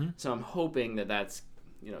it. So I'm hoping that's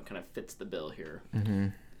kind of fits the bill here.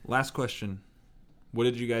 Last question: what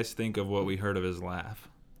did you guys think of what we heard of his laugh?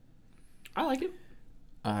 I like it.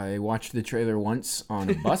 I watched the trailer once on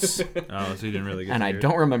a bus, Oh, so you didn't really get and to I hear it.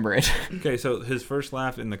 don't remember it. Okay, so his first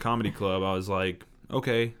laugh in the comedy club, I was like,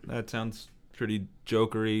 okay, that sounds pretty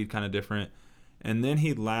jokery, kind of different. And then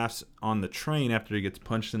he laughs on the train after he gets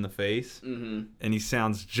punched in the face, and he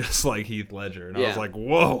sounds just like Heath Ledger. And I was Yeah. like,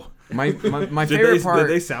 whoa. My favorite part. Did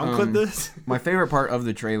they sound clip this? My favorite part of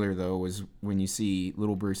the trailer though was when you see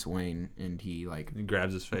little Bruce Wayne and he like He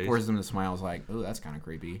grabs his face. pours them the smiles like, oh, that's kind of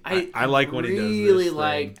creepy. I like when he does this really thing.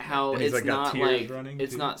 like how And he's, it's like, got not tears like running,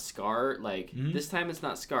 it's too. not scar like this time it's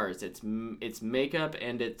not scars, it's makeup,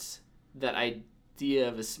 and it's that idea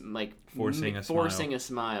of Forcing a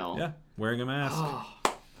smile. Yeah, wearing a mask. Oh,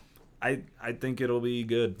 I think it'll be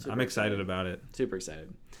good. I'm excited about it. super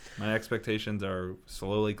excited. My expectations are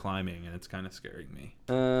slowly climbing, and it's kind of scaring me.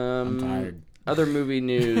 I'm tired. Other movie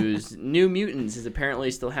news: New Mutants is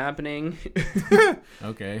apparently still happening.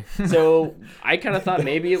 Okay. So I kind of thought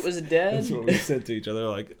maybe it was dead, That's what we said to each other,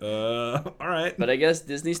 like, all right. but I guess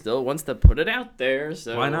Disney still wants to put it out there.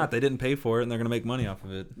 So Why not? They didn't pay for it, and they're going to make money off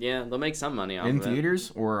of it. Yeah, they'll make some money off In of it.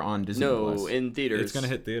 theaters or on Disney No, Plus? in theaters. It's going to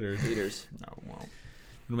hit theaters. theaters. Oh well,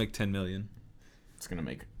 It'll make $10 million. it's gonna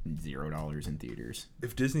make $0 in theaters.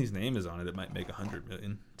 If Disney's name is on it, it might make $100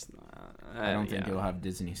 million. It's not, I don't think yeah. it'll have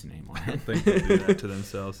Disney's name on I it. think they'll do that to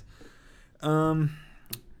themselves.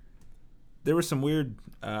 There was some weird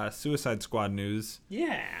Suicide Squad news.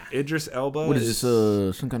 Yeah. Idris Elba What is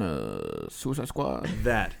this? Some kind of Suicide Squad?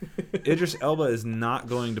 that Idris Elba is not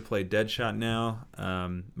going to play Deadshot now.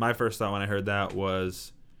 My first thought when I heard that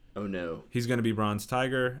was Oh no. he's going to be Bronze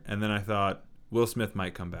Tiger, and then I thought Will Smith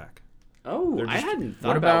might come back. Oh, They're I just- hadn't thought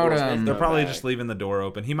What about about, Will Smith they're They're coming probably back. just leaving the door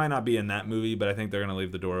open. He might not be in that movie, but I think they're going to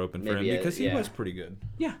leave the door open for Maybe, him because he yeah. was pretty good.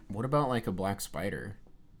 What about like a Black Spider?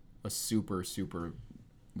 A super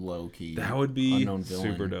low key. That would be unknown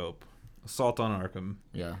villain. super dope. Assault on Arkham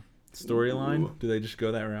Yeah, storyline. Ooh. Do they just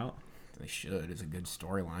go that route? they should. It's a good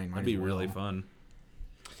storyline. That'd be really fun.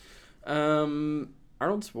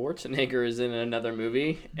 Arnold Schwarzenegger is in another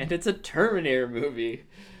movie, and it's a Terminator movie.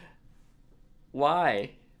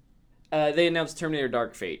 Why? They announced Terminator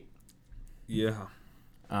Dark Fate. Yeah.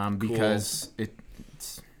 Because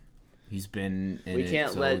he's been in We it,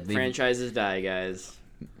 can't so let they've- franchises die, guys.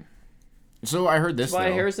 So I heard this That's why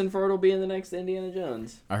though. Harrison Ford will be in the next Indiana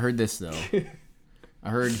Jones. I heard this though. I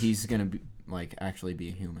heard he's gonna be actually be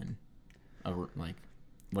a human. Like,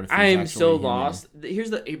 what if he's I'm actually so a human? lost.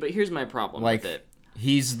 Here's my problem Like, with it.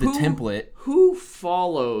 he's the template. Who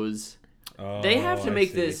follows? They have Oh, to I make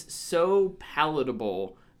see. this so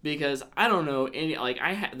palatable because I don't know any. Like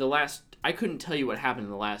I couldn't tell you what happened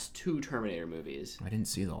in the last 2 Terminator movies. I didn't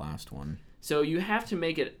see the last one. So you have to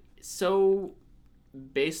make it so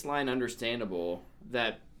baseline understandable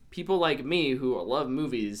that people like me who love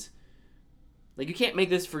movies, like, you can't make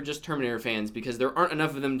this for just Terminator fans because there aren't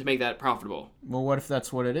enough of them to make that profitable. Well, what if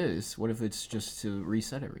that's what it is? What if it's just to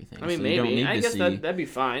reset everything? I mean, So you don't maybe. need I to guess see, that'd be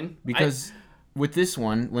fine. because with this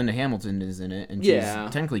one, Linda Hamilton is in it, and Yeah.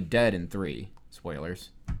 she's technically dead in 3.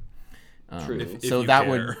 Spoilers. True. If So you that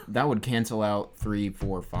care. would cancel out 3,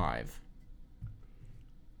 4, 5.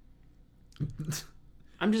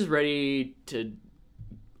 I'm just ready to.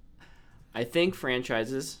 I think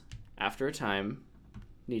franchises, after a time,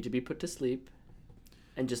 need to be put to sleep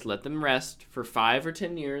and just let them rest for 5 or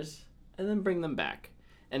 10 years and then bring them back.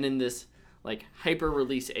 And in this, like,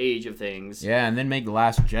 hyper-release age of things, Yeah, and then make The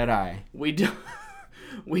Last Jedi. we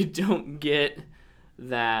don't get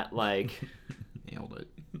that, like, Nailed it.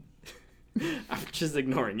 I'm just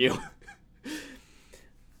ignoring you.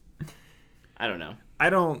 I don't know. I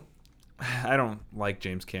don't like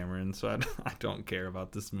James Cameron, so I don't care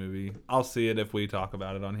about this movie. I'll see it if we talk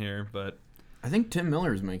about it on here, but I think Tim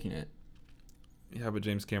Miller is making it. yeah, but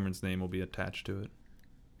James Cameron's name will be attached to it.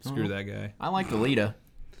 Screw that guy. I like Alita.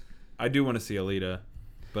 I do want to see Alita,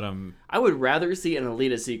 but I would rather see an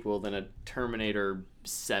Alita sequel than a Terminator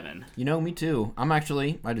 7. You know, me too.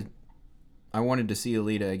 I wanted to see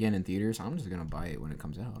Alita again in theaters. I'm just gonna buy it when it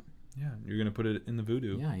comes out. yeah, you're gonna put it in the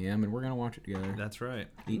voodoo. Yeah, I am, and we're gonna watch it together. That's right.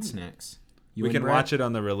 Eat snacks. You We in, can Brad? watch it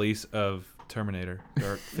on the release of Terminator: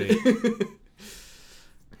 Dark Fate.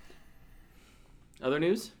 Other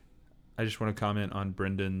news? I just want to comment on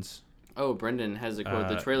Brendan's. Oh, Brendan has a quote.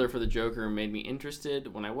 The Uh, trailer for The Joker made me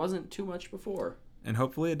interested when I wasn't too much before. And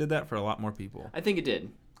hopefully it did that for a lot more people. I think it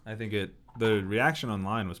did. I think the reaction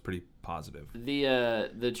online was pretty positive.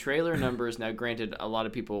 The trailer numbers, now granted, a lot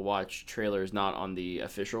of people watch trailers not on the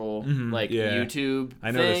official yeah. YouTube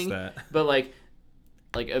I thing, noticed that. but like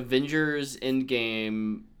Avengers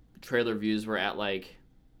Endgame trailer views were at like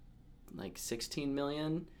 16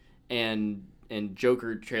 million, and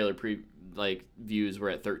Joker trailer views were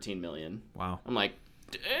at 13 million. Wow. I'm like,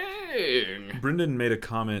 dang. Brendan made a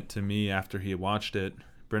comment to me after he watched it.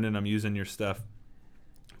 Brendan, I'm using your stuff.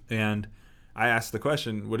 And I asked the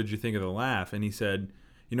question, what did you think of the laugh? And he said,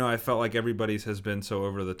 I felt like everybody's has been so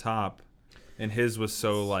over the top, and his was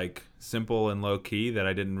so like simple and low key that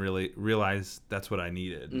I didn't really realize that's what I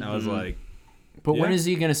needed. And I was like, But when Yeah. is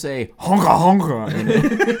he gonna say honka honka? in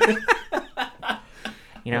it?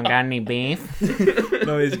 You don't got any beef?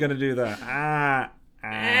 no, he's going to do the,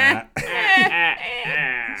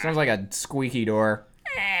 Sounds like a squeaky door.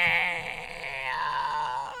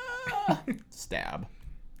 Stab.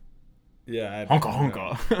 Yeah. Honka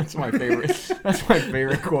honka. That's my favorite. That's my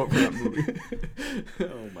favorite quote from that movie.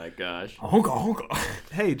 Oh my gosh. Honka honka.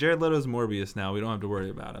 Hey, Jared Leto's Morbius now. We don't have to worry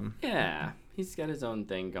about him. Yeah, he's got his own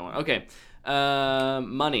thing going. Okay,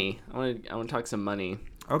 money. I want to talk some money.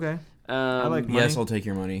 Okay. I like money. Yes, I'll take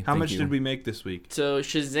your money. How much did we make this week? So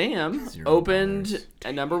Shazam $0. opened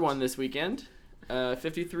at number 1 this weekend.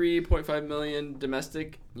 53.5 million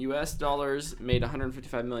domestic U.S. dollars, made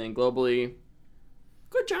 155 million globally.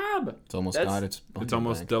 Good job. It's almost That's- got its. It's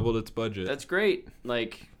almost doubled its budget. That's great.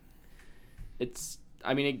 Like, it's.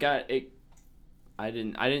 I mean, it got it. I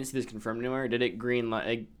didn't see this confirmed anywhere. Did it greenlit?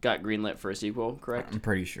 It got greenlit for a sequel, correct? I'm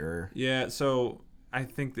pretty sure. Yeah, so I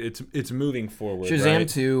think it's moving forward. Shazam right?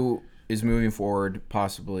 2 is moving forward,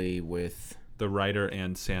 possibly with. The writer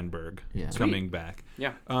and Sandberg Yeah. coming back.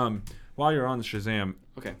 Yeah. While you're on Shazam,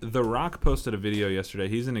 Okay. The Rock posted a video yesterday.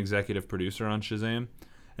 He's an executive producer on Shazam,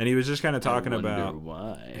 and he was just kind of talking about.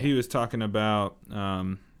 Why. He was talking about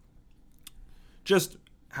just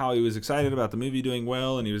how he was excited about the movie doing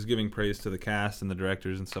well, and he was giving praise to the cast and the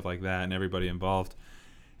directors and stuff like that, and everybody involved.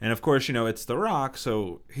 And of course, it's The Rock,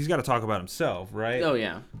 so he's got to talk about himself, right? Oh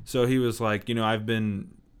yeah. So he was like, I've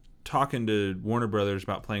been talking to Warner Brothers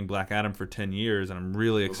about playing Black Adam for 10 years, and I'm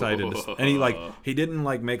really excited to, and he didn't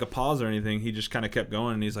make a pause or anything. He just kind of kept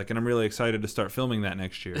going, and he's like, and I'm really excited to start filming that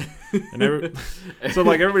next year. And so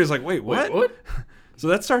everybody's like, wait, what? What? So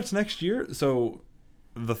that starts next year. So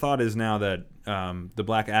the thought is now that the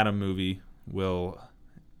Black Adam movie will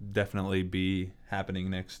definitely be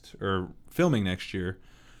happening filming next year.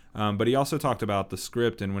 But he also talked about the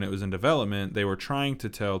script, and when it was in development, they were trying to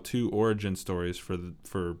tell 2 origin stories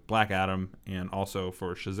for Black Adam and also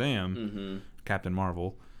for Shazam, Captain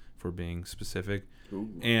Marvel, for being specific. Ooh.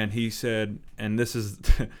 And he said, and this is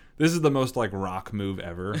the most Rock move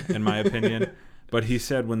ever, in my opinion. But he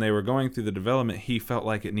said when they were going through the development, he felt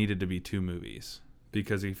like it needed to be 2 movies.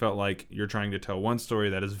 Because he felt like you're trying to tell one story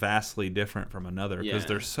that is vastly different from another, because Yeah.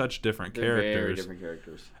 they're such different They're characters. very different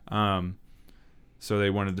characters. So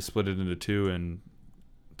they wanted to split it into 2, and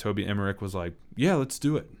Toby Emmerich was like, "Yeah, let's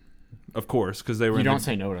do it." Of course, because they were. You don't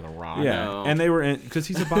say no to The Rock. Yeah, No. and they were in because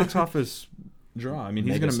he's a box office draw. I mean,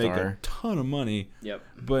 he's going to make a Megastar. ton of money. Yep.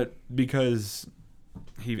 But because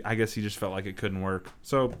I guess he just felt like it couldn't work.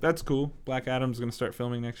 So that's cool. Black Adam's going to start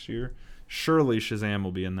filming next year. Surely Shazam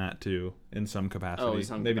will be in that too, in some capacity. Oh, in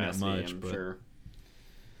some Maybe capacity, not much, I'm but sure.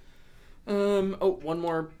 One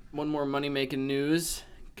more money making news.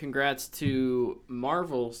 Congrats to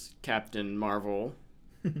Marvel's Captain Marvel.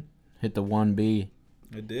 Hit the 1B.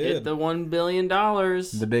 it Hit did. the $1 billion.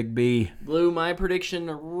 The big B. Blew my prediction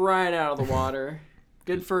right out of the water.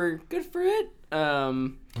 Good for it.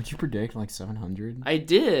 What'd you predict? Like 700? I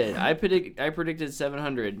did. I predicted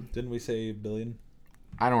 700. Didn't we say $1 billion?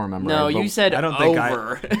 I don't remember. No, but you said I don't think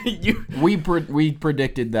over. You we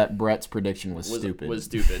predicted that Brett's prediction was stupid. Was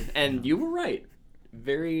stupid, and you were right.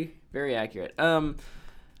 Very, very accurate.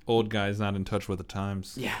 Old guy's not in touch with the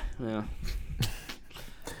times. Yeah. Well.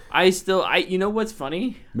 You know what's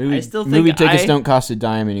funny? Movie, I still think movie tickets don't cost a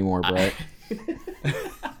dime anymore, Brett.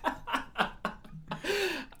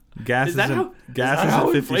 Gas Is that isn't how- gas is that how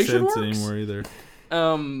isn't 50 inflation cents works? anymore either.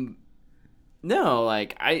 No,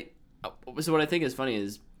 like so what I think is funny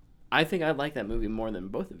is I think I like that movie more than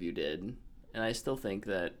both of you did, and I still think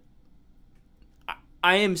that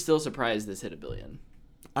I am still surprised this hit $1 billion.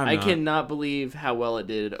 I cannot believe how well it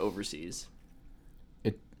did overseas.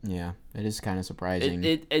 Yeah, it is kind of surprising.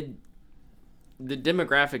 The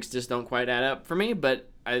demographics just don't quite add up for me, but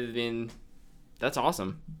I mean, that's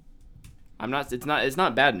awesome. It's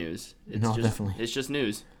not bad news. It's No, just, definitely. It's just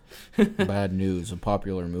news. Bad news. A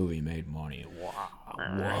popular movie made money.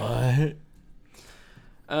 What?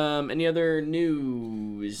 Any other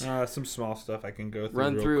news? Some small stuff I can go through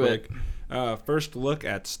Run real through quick. First look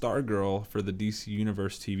at Stargirl for the DC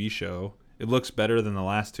Universe TV show. It looks better than the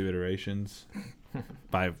last two iterations,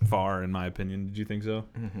 by far, in my opinion. Did you think so?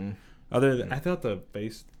 Mm-hmm. I thought the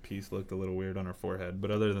face piece looked a little weird on her forehead, but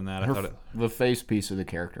other than that, I thought it. The face piece of the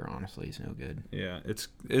character, honestly, is no good. Yeah, it's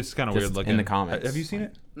kind of Just weird looking in the comics. Have you seen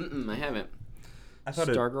it? I haven't. I thought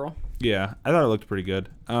Stargirl. Yeah, I thought it looked pretty good.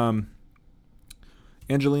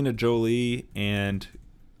 Angelina Jolie and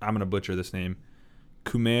I'm gonna butcher this name,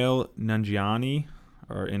 Kumail Nanjiani,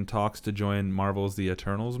 are in talks to join Marvel's The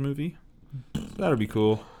Eternals movie. So that'll be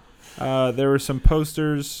cool. There were some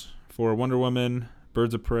posters for Wonder Woman,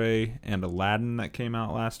 Birds of Prey, and Aladdin that came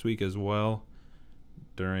out last week as well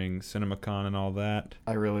during CinemaCon and all that.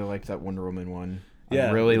 I really liked that Wonder Woman one. Yeah.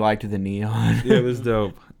 I really liked the neon. Yeah, it was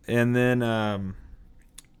dope. And then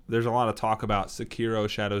there's a lot of talk about Sekiro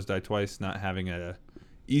Shadows Die Twice not having a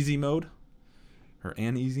easy mode. Or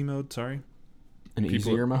an easy mode, sorry. An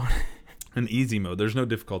easier mode? An easy mode. There's no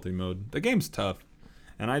difficulty mode. The game's tough.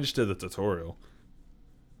 And I just did the tutorial.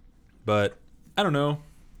 But, I don't know.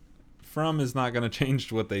 From is not going to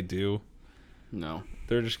change what they do. No.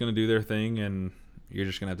 They're just going to do their thing, and you're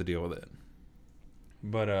just going to have to deal with it.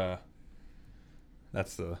 But,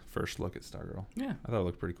 that's the first look at Stargirl. Yeah. I thought it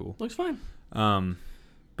looked pretty cool. Looks fine.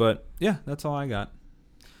 But, yeah, that's all I got.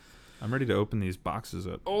 I'm ready to open these boxes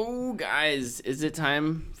up. Oh, guys, is it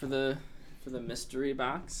time for the mystery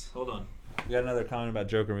box? Hold on. We got another comment about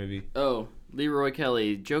Joker movie. Oh, Leroy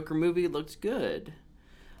Kelly, Joker movie looked good.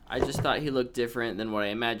 I just thought he looked different than what I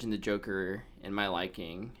imagined the Joker in my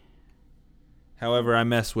liking. However, I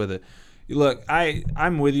mess with it. Look,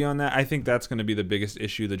 I'm with you on that. I think that's going to be the biggest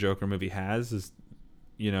issue the Joker movie has is,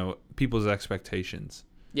 people's expectations.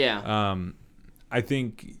 Yeah. I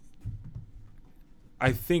think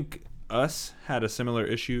Us had a similar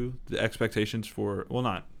issue. The expectations for,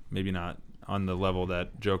 maybe not on the level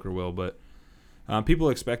that Joker will, but people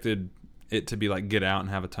expected it to be like Get Out and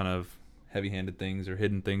have a ton of heavy-handed things or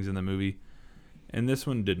hidden things in the movie, and this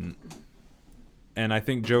one didn't. And I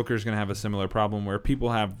think Joker's going to have a similar problem where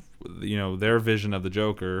people have, their vision of the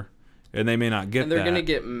Joker, and they may not get that. And they're going to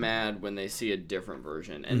get mad when they see a different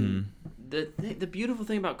version. And the beautiful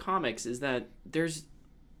thing about comics is that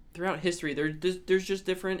throughout history, there's just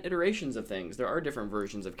different iterations of things. There are different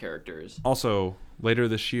versions of characters. Also, later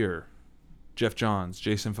this year, Jeff Johns,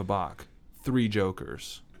 Jason Fabok, 3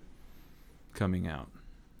 Jokers coming out.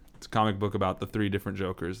 It's a comic book about the 3 different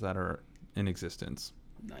Jokers that are in existence.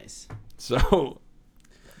 Nice. So,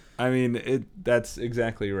 I mean, that's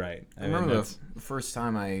exactly right. I remember the first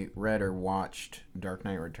time I read or watched Dark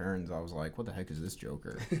Knight Returns, I was like, what the heck is this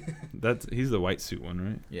Joker? He's the white suit one,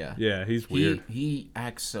 right? Yeah. Yeah, he's weird. He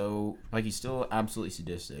acts so, he's still absolutely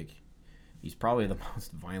sadistic. He's probably the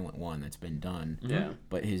most violent one that's been done. Yeah.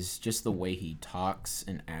 But just the way he talks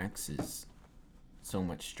and acts is so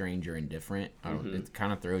much stranger and different. It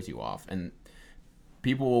kind of throws you off. And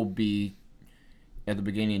people will be, at the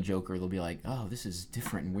beginning of Joker, they'll be like, oh, this is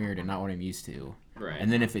different and weird and not what I'm used to. Right.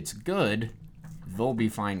 And then if it's good, they'll be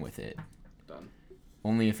fine with it. Done.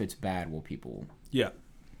 Only if it's bad will people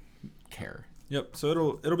care. Yep.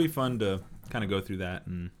 So it'll be fun to kind of go through that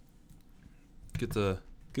and get to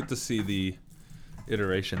see the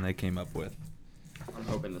iteration they came up with. I'm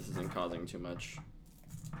hoping this isn't causing too much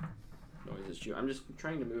noise. I'm just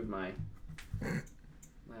trying to move my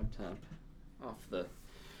laptop off the...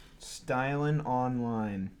 Styling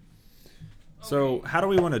online. So how do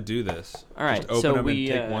we want to do this? All right, Just open so them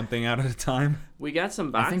we, and take one thing out at a time? We got some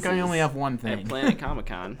I boxes. think I only have one at thing. Planet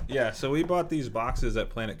Comic-Con. Yeah, so we bought these boxes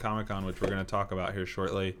at Planet Comic-Con, which we're going to talk about here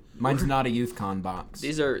shortly. Mine's not a YouthCon box.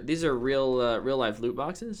 These are real life loot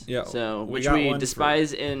boxes. Yeah, So we which got we one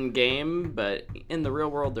despise in game, but in the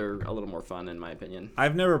real world they're a little more fun in my opinion.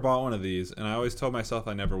 I've never bought one of these, and I always told myself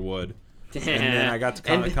I never would. And then I got to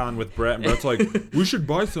Comic Con with Brett, and Brett's like, we should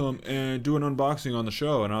buy some and do an unboxing on the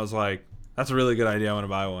show. And I was like, that's a really good idea. I want to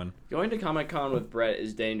buy one. Going to Comic Con with Brett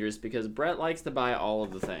is dangerous because Brett likes to buy all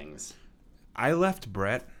of the things. I left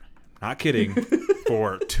Brett, not kidding,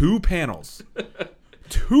 for 2 panels.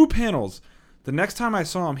 2 panels. The next time I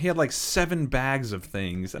saw him, he had like 7 bags of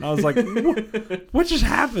things. And I was like, what just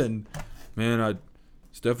happened? Man,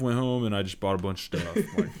 Steph went home and I just bought a bunch of stuff.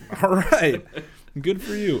 I'm like, all right. Good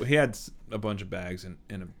for you. He had a bunch of bags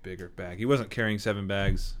in a bigger bag. He wasn't carrying 7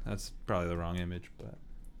 bags. That's probably the wrong image, but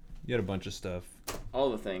he had a bunch of stuff.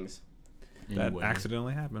 All the things. That Anyway.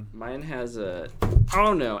 accidentally happened. Mine has a...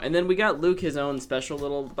 Oh, no. And then we got Luke his own special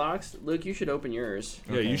little box. Luke, you should open yours.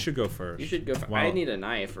 Yeah, you should go first. You should go... Wow. I need a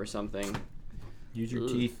knife or something. Use your Ugh.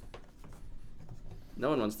 teeth. No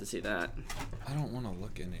one wants to see that. I don't want to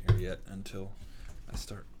look in here yet until I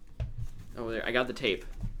start. Oh, there. I got the tape.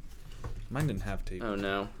 Mine didn't have tape. Oh,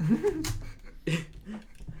 no.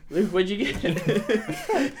 Luke, what'd you get?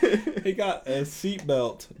 He got a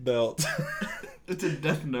seatbelt belt. It's a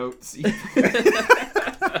Death Note scene.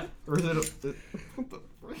 Or is it what the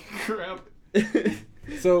crap?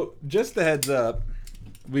 So, just a heads up,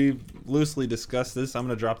 we loosely discussed this. I'm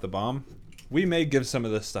going to drop the bomb. We may give some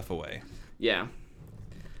of this stuff away. Yeah.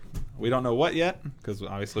 We don't know what yet, because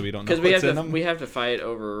obviously we don't know Because we what's have in to them. we have to fight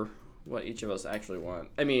over what each of us actually want.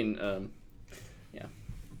 I mean, yeah.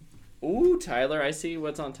 Ooh, Tyler, I see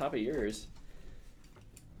what's on top of yours.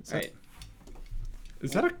 that- All right.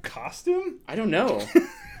 Is that a costume? I don't know.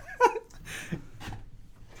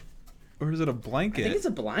 Or is it a I blanket? think it's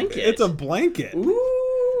a blanket. It's a blanket.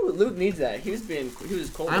 Ooh, Luke needs that. He was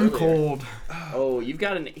cold. I'm earlier. cold. Oh, he's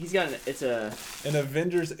got an. It's a An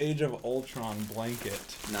Avengers Age of Ultron blanket.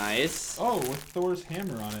 nice. Oh, with Thor's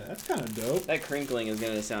hammer on it. That's kind of dope. That crinkling is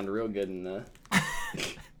gonna sound real good in the.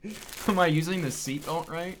 Am I using the seatbelt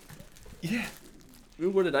right? Yeah. Ooh,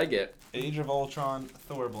 what did I get? Age of Ultron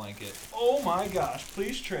Thor blanket. Oh my gosh,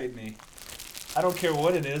 please trade me. I don't care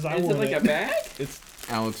what it is. I Is it want like it. a bag? It's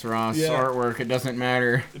Alex Ross Yeah. artwork. It doesn't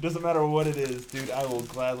matter. It doesn't matter what it is, dude. I will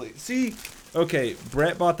gladly see. Okay,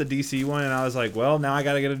 Brett bought the DC one, and I was like, well, now I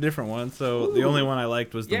got to get a different one. So the Ooh. only one I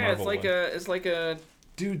liked was the Yeah, Marvel it's like one. a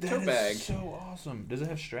Dude, that tote is bag. so awesome. Does it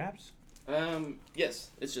have straps? yes,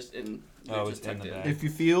 it's just in. Oh, just it's in tucked the bag. If you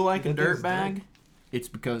feel like a That dirt thing's bag, dope. it's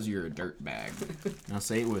because you're a dirt bag. Now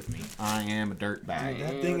say it with me. I am a dirt bag. Dude,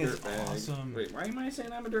 that I'm thing a is dirtbag. awesome. Wait, why am I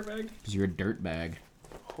saying I'm a dirtbag? Because you're a dirt bag.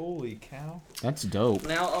 Holy cow. That's dope.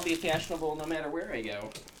 Now I'll be fashionable no matter where I go.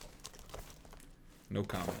 No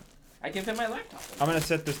comment. I can fit my laptop. I'm going to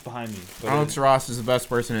set this behind me. Alex Ross is the best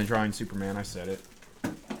person at drawing Superman. I said it.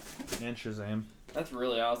 And Shazam. That's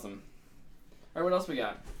really awesome. All right, what else we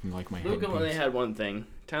got? You like my Luke only headpiece. had one thing.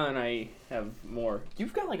 Tyler and I have more.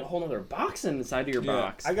 You've got like a whole other box inside of your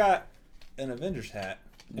box. I got an Avengers hat.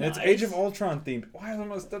 And it's Nice. Age of Ultron themed. Why is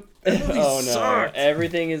almost the Oh no!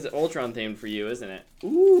 Everything is Ultron themed for you, isn't it?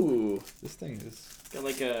 Ooh, This thing is got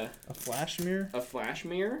like a flash mirror. flash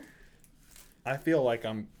mirror. I feel like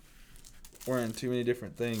I'm wearing too many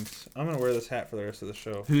different things. I'm gonna wear this hat for the rest of the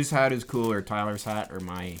show. Whose hat is cooler, Tyler's hat or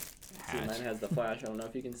my See, mine hat? has the flash. I don't know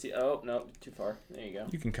if you can see. Oh no, too far. There you go.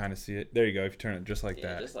 You can kind of see it. There you go. If you turn it just like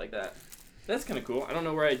Yeah, that. just like that. That's kind of cool. I don't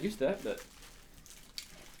know where I'd use that, but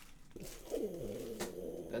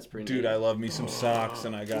that's pretty. Dude, neat. I love me some socks,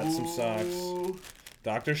 and I got some socks. Ooh,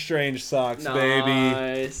 Doctor Strange socks, baby.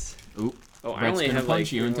 nice. Oop. Oh, I Brett's only gonna have like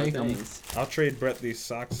punch you and 3 take more 'em. things. I'll trade Brett these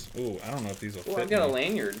socks. Ooh, I don't know if these will Oh, fit I've got a me.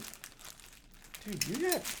 lanyard. Dude, you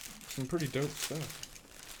got some pretty dope stuff.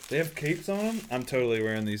 They have capes on them. I'm totally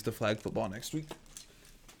wearing these to flag football next week.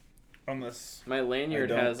 Unless My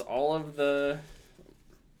lanyard I don't. has all of the.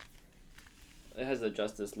 It has the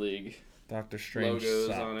Justice League. Doctor Strange Logos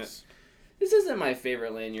socks. on it. This isn't my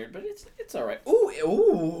favorite lanyard, but it's all right. Ooh,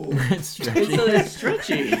 ooh. It's stretchy. It's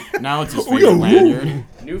stretchy. Now it's his favorite lanyard.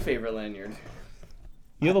 New favorite lanyard.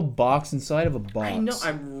 You have a box inside of a box. I know.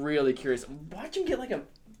 I'm really curious. Watch him get like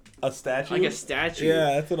A statue? a statue. Yeah,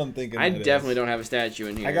 that's what I'm thinking. I it definitely is. don't have a statue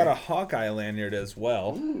in here. I got a Hawkeye lanyard as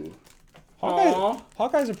well. Ooh. Hawkeye, Aw.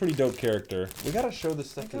 Hawkeye's a pretty dope character. We gotta show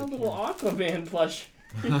this I stuff to got a the little camera. Aquaman plush.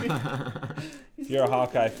 If you're a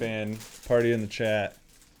Hawkeye fan, party in the chat.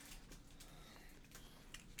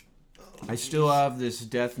 I still have this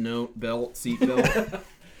Death Note belt, seat belt.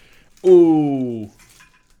 Ooh.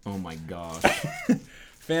 Oh my gosh.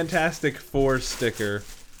 Fantastic Four sticker.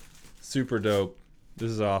 Super dope.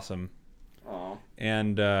 This is awesome. Aw,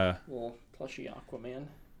 And little plushy Aquaman.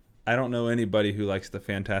 I don't know anybody who likes the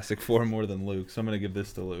Fantastic Four more than Luke, so I'm going to give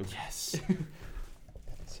this to Luke. Yes.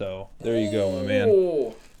 So, there you go, my man.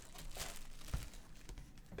 Oh,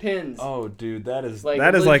 pins. Oh, dude, that is Like,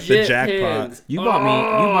 that is like the legit jackpot. pins. You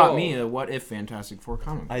bought me Oh. a What If Fantastic Four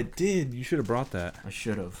comic. I did. You should have brought that. I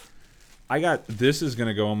should have. I got this is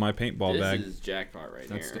gonna go on my paintball This bag. is jackpot right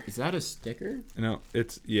here. Is that a sticker? No,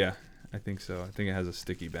 it's yeah. I think so. I think it has a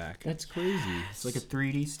sticky back. That's crazy. It's like a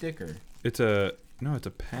 3D sticker. It's a it's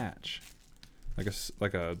a patch,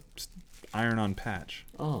 like a iron-on patch,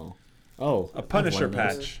 Oh. a I have one Punisher of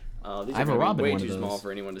those. patch. Oh, these I are have a gonna Robin be way one of too small those.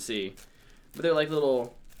 for anyone to see. But they're like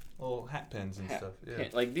little, Little hat pins and stuff. Yeah.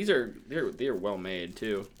 like these are they're well made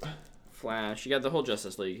too. Flash, you got the whole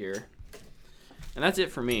Justice League here, and that's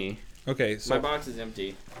it for me. Okay, so My box is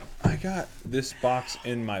empty. I got this box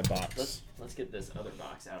in my box. Let's get this other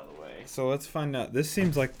box out of the way. So let's find out. This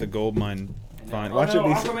seems like the gold mine. Fine. Oh, Watch no, it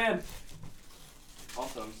be. Aquaman.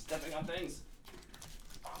 Also, I'm stepping on things.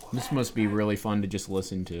 This must be really fun to just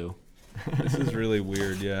listen to. This is really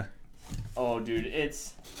weird. Yeah. Oh, dude,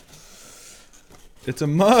 it's. It's a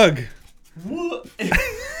mug.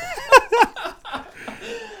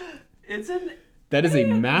 It's an. That is a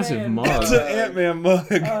massive Ant-Man. mug. It's an Ant-Man mug.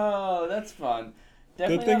 Oh, that's fun.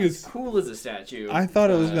 Definitely thing not is- as cool as a statue. I thought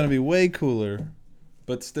it was gonna be way cooler,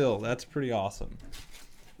 but still, that's pretty awesome.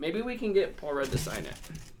 Maybe we can get Paul Rudd to sign it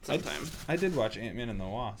sometime. I did watch Ant-Man and the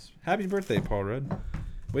Wasp. Happy birthday, Paul Rudd.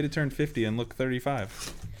 Way to turn 50 and look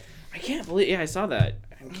 35. I can't believe. Yeah, I saw that.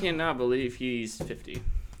 I cannot believe he's 50.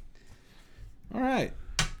 All right.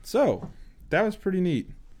 So, that was pretty neat.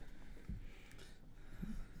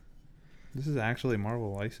 This is actually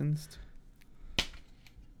Marvel licensed.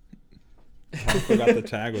 I forgot the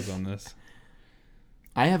tag was on this.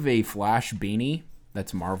 I have a Flash beanie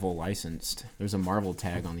that's Marvel licensed. There's a Marvel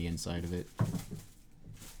tag on the inside of it.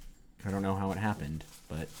 I don't know how it happened,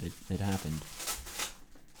 but it happened.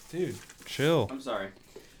 Dude, chill. I'm sorry.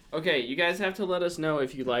 Okay, you guys have to let us know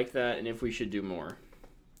if you like that and if we should do more.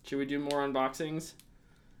 Should we do more unboxings?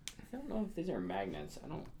 I don't know if these are magnets. I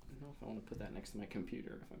don't know if I want to put that next to my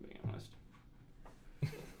computer, if I'm being honest.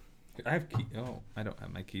 I have I don't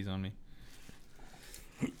have my keys on me.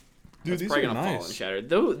 Dude, It's these probably are gonna fall nice. and shatter.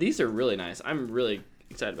 Though these are really nice. I'm really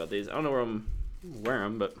excited about these. I don't know where I'm wear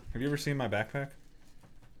them, but Have you ever seen my backpack?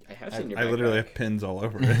 I have seen your. I literally backpack. have pins all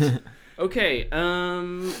over it. Okay.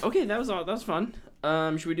 Okay, that was all. That was fun.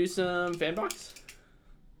 Should we do some fan box?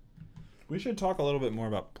 We should talk a little bit more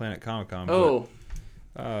about Planet Comic Con. Oh,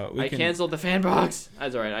 we I can canceled the fan box.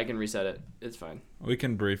 That's all right. I can reset it. It's fine. we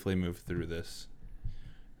can briefly move through this.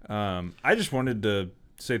 I just wanted to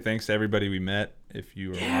say thanks to everybody we met. If you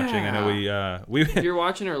were watching, I know we If you're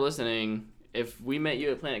watching or listening, if we met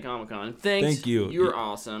you at Planet Comic Con, thanks. Thank you. You're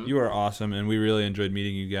awesome. you are awesome, and we really enjoyed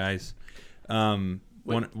meeting you guys. One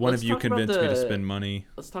of let's you talk about convinced me to the- spend money.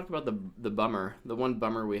 Let's talk about the bummer. The one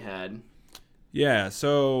bummer we had. Yeah,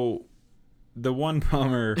 so the one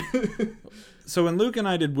bummer. So when Luke and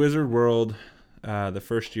I did Wizard World, the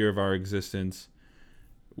first year of our existence,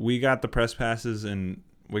 we got the press passes and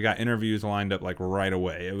we got interviews lined up like right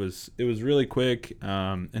away. It was really quick,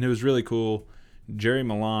 and it was really cool. Jerry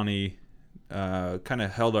Milani kind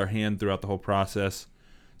of held our hand throughout the whole process,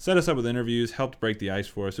 set us up with interviews, helped break the ice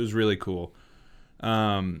for us. It was really cool.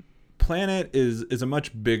 Planet is a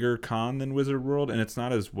much bigger con than Wizard World, and it's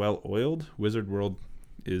not as well oiled. Wizard World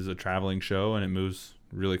is a traveling show and it moves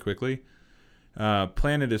really quickly.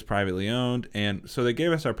 Planet is privately owned, and so they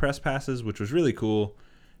gave us our press passes, which was really cool.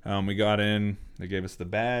 We got in, they gave us the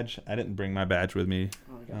badge. I didn't bring my badge with me.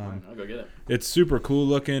 Oh, I got mine. I'll go get it. It's super cool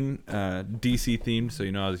looking, DC themed, so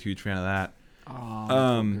you know I was a huge fan of that.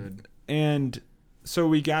 Oh, good. And so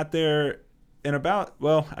we got there, and about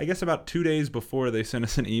 2 days before, they sent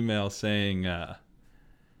us an email saying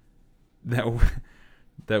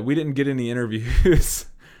that we didn't get any interviews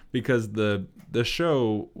because the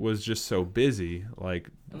show was just so busy. Like,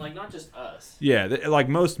 And like not just us. yeah, like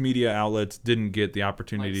most media outlets didn't get the Like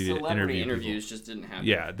opportunity to celebrity interview interviews just didn't happen.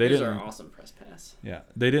 Yeah, they Here's didn't- our awesome press pass. people. Yeah,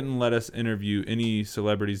 they didn't let us interview any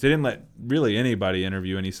celebrities. They didn't let really anybody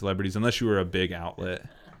interview any celebrities unless you were a big outlet.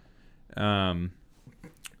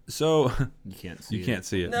 So You can't see you it. can't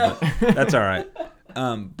see it. No. But that's all right.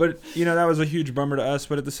 But that was a huge bummer to us.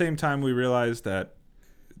 But at the same time, we realized that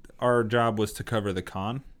our job was to cover the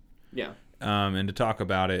con, Yeah. and to talk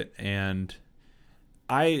about it. And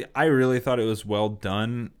I really thought it was well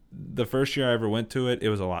done. The first year I ever went to it, it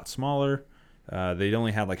was a lot smaller. They'd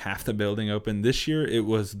only had like half the building open. This year, it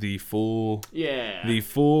was the full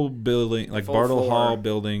building, like Full Bartle floor. Hall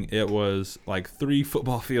building. It was like 3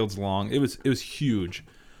 football fields long. It was huge.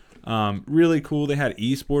 Really cool. They had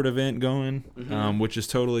e-sport event going, which is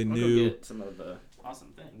totally I'll new. go get some of the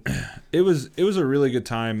awesome things. It was a really good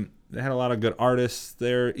time. They had a lot of good artists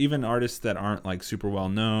there, even artists that aren't like super well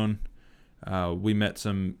known. We met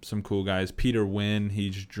some cool guys. Peter Wynn,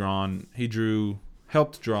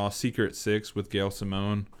 helped draw Secret Six with Gail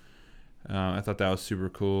Simone. I thought that was super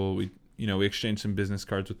cool. We exchanged some business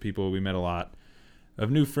cards with people. We met a lot of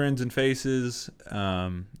new friends and faces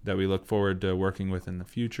that we look forward to working with in the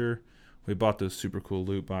future. We bought those super cool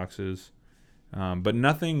loot boxes. But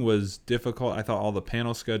nothing was difficult. I thought all the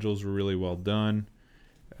panel schedules were really well done.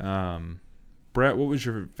 Brett, what was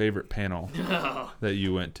your favorite panel that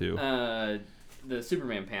you went to? The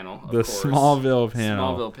Superman panel, of the course. Smallville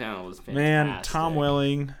panel. Smallville panel was fantastic. Man, Tom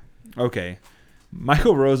Welling. Okay.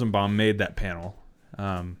 Michael Rosenbaum made that panel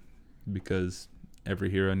because every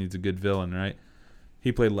hero needs a good villain, right?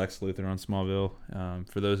 He played Lex Luthor on Smallville,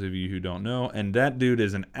 for those of you who don't know. And that dude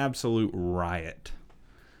is an absolute riot.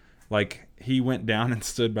 Like, he went down and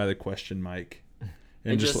stood by the question mic.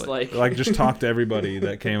 And just just talked to everybody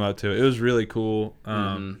that came up to it. It was really cool.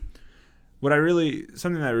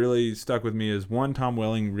 Something that really stuck with me is, one, Tom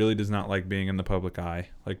Welling really does not like being in the public eye,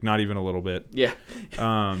 like not even a little bit. Yeah.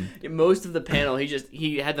 Most of the panel,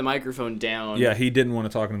 he had the microphone down. Yeah, he didn't want to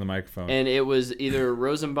talk into the microphone. And it was either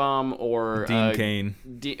Rosenbaum or Dean Cain.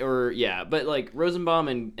 But like Rosenbaum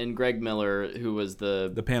and Greg Miller, who was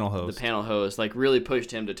the panel host, like really pushed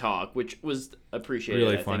him to talk, which was appreciated,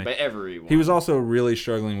 really I funny. think, by everyone. He was also really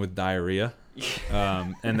struggling with diarrhea,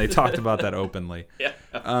 and they talked about that openly. Yeah.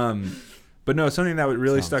 But no, something that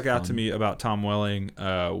really stuck out to me about Tom Welling,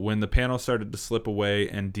 when the panel started to slip away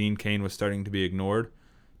and Dean Cain was starting to be ignored,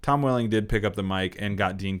 Tom Welling did pick up the mic and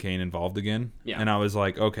got Dean Cain involved again. Yeah. And I was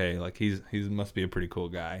like, okay, like he must be a pretty cool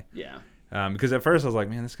guy. Yeah. Because at first I was like,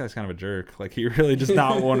 man, this guy's kind of a jerk. Like, he really does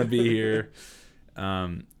not want to be here.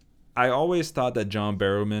 I always thought that John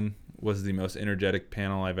Barrowman was the most energetic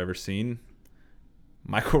panel I've ever seen.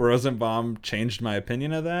 Michael Rosenbaum changed my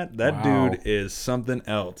opinion of that. That dude is something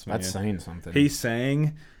else, man. That's saying something. He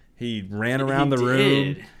sang. He ran around the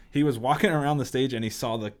room. He was walking around the stage and he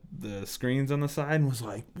saw the screens on the side and was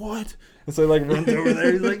like, what? And so he like runs over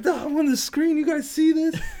there. He's like, I'm on the screen. You guys see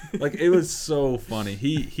this? Like, it was so funny.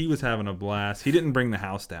 He was having a blast. He didn't bring the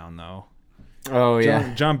house down, though. Oh,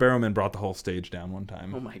 yeah. John Barrowman brought the whole stage down one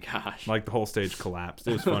time. Oh, my gosh. Like, the whole stage collapsed.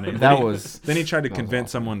 It was funny. Then he tried to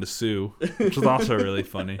convince someone to sue, which was also really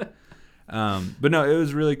funny. But no, it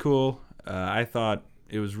was really cool. I thought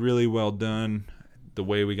it was really well done. The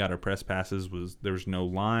way we got our press passes was there was no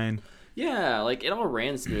line. Yeah, like, it all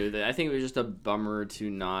ran smooth. I think it was just a bummer to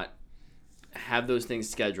not have those things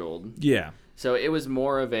scheduled. Yeah. So it was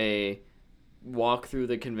more of a walk through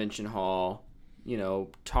the convention hall,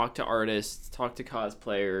 talk to artists, talk to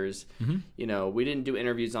cosplayers. Mm-hmm. We didn't do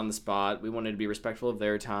interviews on the spot. We wanted to be respectful of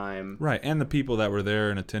their time. Right, and the people that were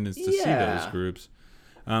there in attendance to see those groups.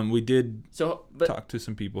 We did talk to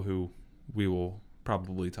some people who we will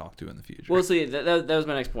probably talk to in the future. Well, see, that was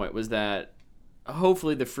my next point, was that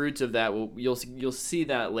hopefully the fruits of that you'll see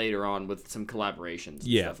that later on with some collaborations and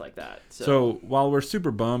stuff like that. So while we're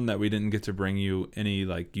super bummed that we didn't get to bring you any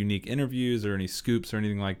like unique interviews or any scoops or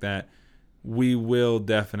anything like that, we will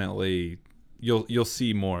definitely you'll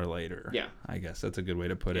see more later. Yeah, I guess that's a good way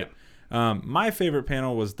to put it. My favorite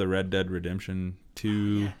panel was the Red Dead Redemption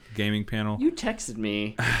 2 gaming panel. You texted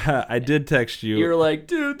me. I did text you. You're like,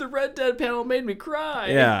 dude, the Red Dead panel made me cry.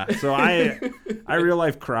 Yeah, so I real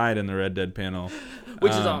life cried in the Red Dead panel,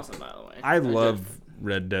 which is awesome, by the way. I love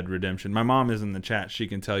Red Dead Redemption. My mom is in the chat; she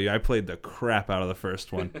can tell you I played the crap out of the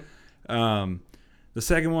first one. The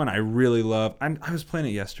second one I really love. I was playing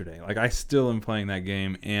it yesterday. Like, I still am playing that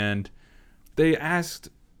game, and they asked.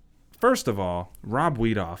 First of all, Rob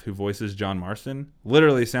Wiedoff, who voices John Marston,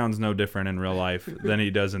 literally sounds no different in real life than he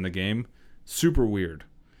does in the game. Super weird.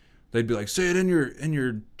 They'd be like, "Say it in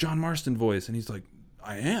your John Marston voice," and he's like,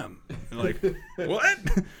 "I am." Like, what?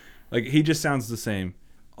 Like, he just sounds the same.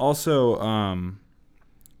 Also,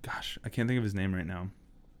 gosh, I can't think of his name right now.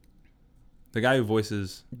 The guy who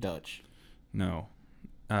voices Dutch. No.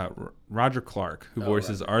 Roger Clark, who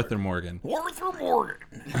voices Arthur Morgan. Arthur Morgan.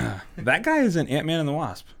 That guy is in Ant-Man and the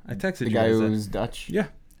Wasp. I texted you. The guy who's Dutch? Yeah.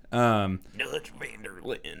 Dutch van der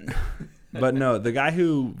Linde. But no, the guy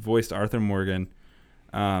who voiced Arthur Morgan,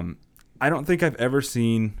 I don't think I've ever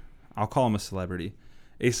seen, I'll call him a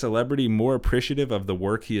celebrity more appreciative of the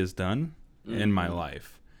work he has done in my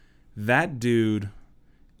life. That dude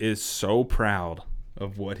is so proud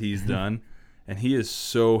of what he's done, and he is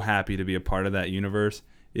so happy to be a part of that universe.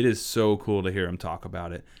 It is so cool to hear him talk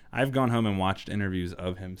about it. I've gone home and watched interviews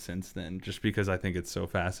of him since then, just because I think it's so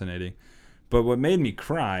fascinating. But what made me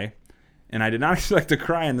cry, and I did not expect to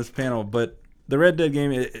cry in this panel, but the Red Dead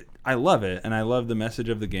game, I love it, and I love the message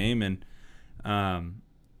of the game. And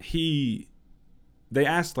they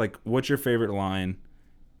asked, like, what's your favorite line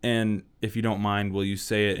And if you don't mind, will you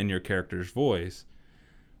say it in your character's voice?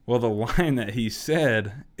 Well, the line that he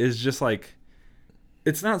said is just like,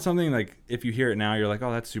 it's not something like, if you hear it now, you're like,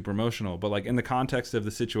 oh, that's super emotional. But like in the context of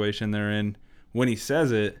the situation they're in, when he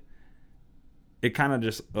says it, it kind of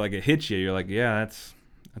just like it hits you. You're like, yeah, that's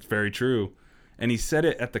very true. And he said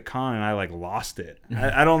it at the con, and I like lost it.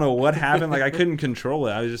 I don't know what happened. Like I couldn't control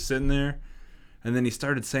it. I was just sitting there, and then he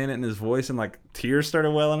started saying it in his voice, and like tears started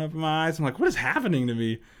welling up in my eyes. I'm like, what is happening to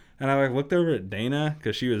me? And I like looked over at Dana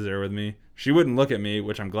because she was there with me. She wouldn't look at me,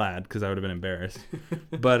 which I'm glad because I would have been embarrassed.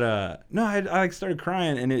 But no, I like started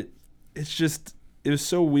crying, and it was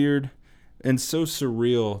so weird and so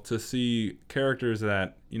surreal to see characters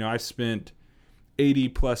that I've spent 80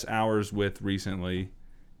 plus hours with recently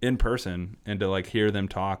in person, and to like hear them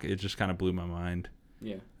talk, it just kind of blew my mind.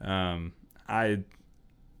 Yeah.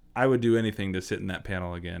 I would do anything to sit in that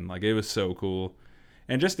panel again. Like it was so cool.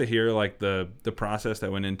 And just to hear like the process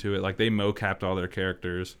that went into it, like they mocapped all their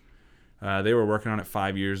characters. They were working on it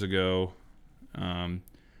 5 years ago.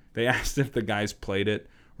 They asked if the guys played it.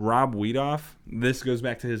 Rob Wiedoff, this goes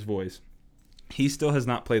back to his voice. He still has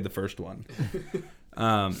not played the first one.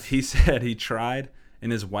 He said he tried,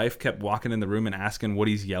 and his wife kept walking in the room and asking what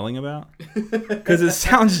he's yelling about. Because it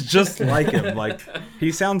sounds just like him. Like,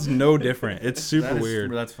 he sounds no different. It's super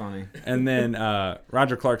weird. That's funny. And then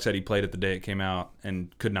Roger Clark said he played it the day it came out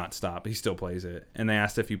and could not stop. He still plays it. And they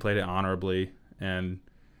asked if he played it honorably, and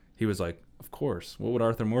he was like, of course. What would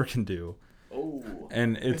Arthur Morgan do? Oh.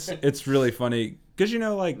 And it's really funny. Because,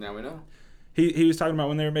 like... Now we know. He was talking about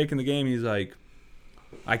when they were making the game, he's like,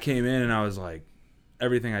 I came in and I was like,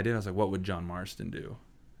 everything I did, I was like, what would John Marston do?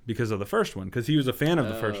 Because of the first one. Because he was a fan of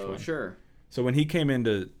the first one. Sure. So when he came in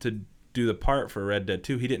to do the part for Red Dead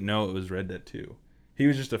 2, he didn't know it was Red Dead 2. He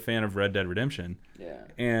was just a fan of Red Dead Redemption. Yeah.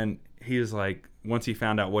 And he was like, once he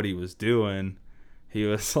found out what he was doing,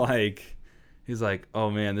 he's like, oh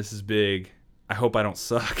man, this is big. I hope I don't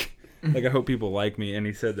suck. Like, I hope people like me. And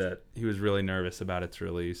he said that he was really nervous about its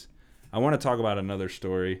release. I want to talk about another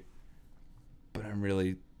story, but I'm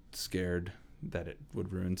really scared that it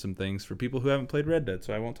would ruin some things for people who haven't played Red Dead,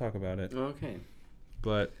 so I won't talk about it. Okay.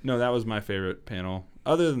 But no, that was my favorite panel.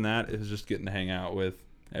 Other than that, it was just getting to hang out with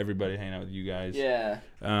everybody, hanging out with you guys. Yeah.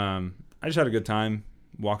 I just had a good time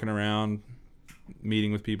walking around,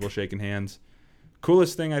 meeting with people, shaking hands.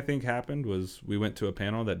 Coolest thing I think happened was we went to a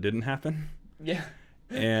panel that didn't happen. Yeah.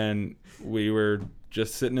 And we were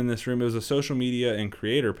just sitting in this room. It was a social media and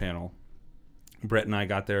creator panel. Brett and I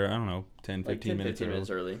got there, I don't know, 10, 15 minutes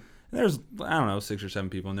early. There's, I don't know, 6 or 7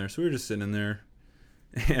 people in there. So we were just sitting in there.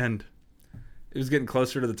 And it was getting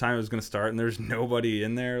closer to the time it was going to start. And there's nobody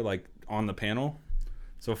in there, like, on the panel.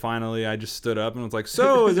 So finally, I just stood up and was like,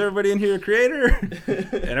 so, is everybody in here a creator?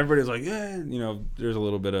 And everybody was like, yeah. There's a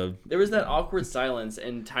little bit of... There was that awkward silence,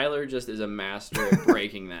 and Tyler just is a master at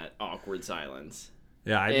breaking that awkward silence.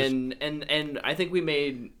 Yeah, and I think we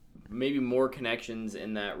made maybe more connections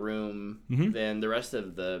in that room than the rest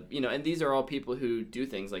of the, and these are all people who do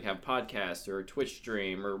things like have podcasts or Twitch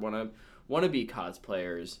stream or want to be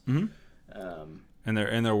cosplayers. And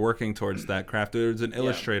they're working towards that craft. There's an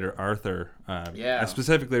illustrator, Arthur. Yeah. I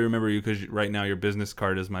specifically remember you because right now your business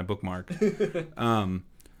card is my bookmark. And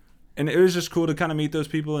it was just cool to kind of meet those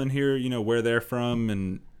people and hear, where they're from,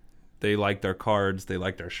 and they liked our cards, they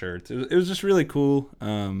liked our shirts. It was just really cool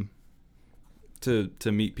to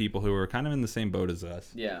meet people who were kind of in the same boat as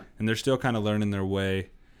us. Yeah. And they're still kind of learning their way.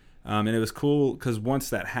 And it was cool because once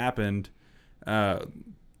that happened,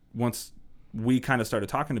 once we kind of started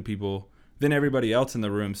talking to people, then everybody else in the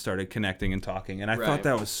room started connecting and talking. And I thought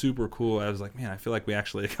that was super cool. I was like, man, I feel like we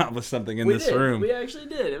actually accomplished something in this room. We actually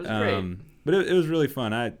did. It was great. But it was really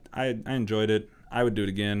fun. I enjoyed it. I would do it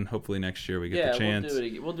again. Hopefully next year we get the chance.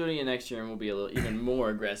 We'll do it again next year, and we'll be a little even more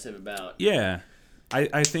aggressive about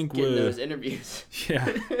I think getting those interviews.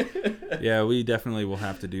 Yeah, we definitely will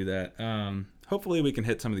have to do that. Hopefully we can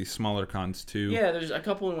hit some of these smaller cons too. Yeah, there's a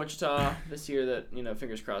couple in Wichita this year that,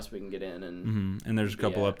 fingers crossed we can get in. And there's a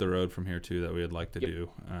couple up the road from here too that we would like to do.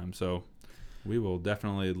 So we will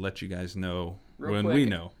definitely let you guys know when we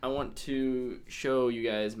know. I want to show you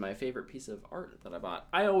guys my favorite piece of art that I bought.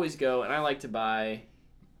 I always go and I like to buy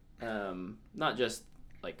not just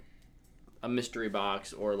like a mystery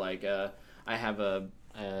box or like I have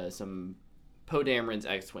some Poe Dameron's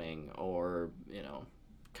X-Wing or,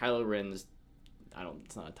 Kylo Ren's,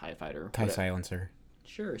 it's not a TIE fighter. TIE silencer.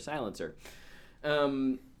 Sure, silencer.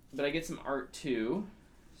 But I get some art too.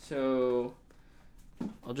 So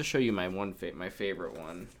I'll just show you my favorite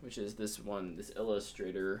one, which is this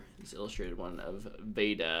illustrated one of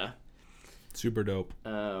Vader. Super dope.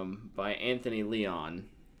 By Anthony Leon.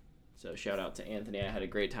 So shout out to Anthony. I had a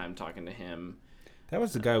great time talking to him. That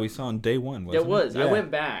was the guy we saw on day one, wasn't it? It was. Yeah. I went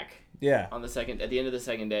back Yeah. on at the end of the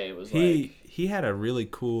second day. It was He had a really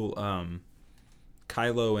cool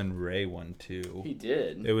Kylo and Rey one too. he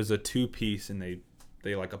did. It was a 2-piece and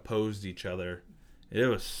they like opposed each other. It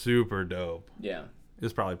was super dope. Yeah. It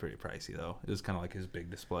was probably pretty pricey though. It was kind of like his big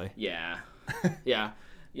display. Yeah. Yeah.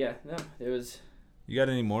 No, it was. You got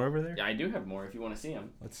any more over there? Yeah, I do have more if you want to see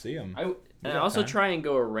them. Let's see them. I got also time. try and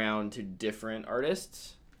go around to different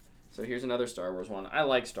artists. So here's another Star Wars one. I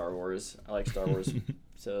like Star Wars.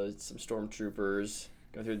 So it's some stormtroopers.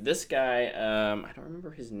 Go through this guy. I don't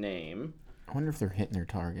remember his name. I wonder if they're hitting their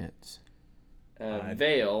targets.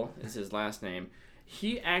 Vale is his last name.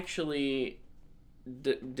 He actually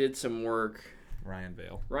did some work. Ryan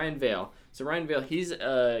Vale. Ryan Vale. So Ryan Vale, he's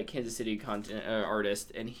a Kansas City content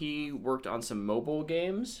artist, and he worked on some mobile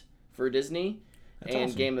games for Disney That's and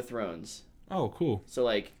awesome. Game of Thrones. Oh, cool. So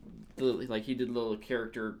like he did little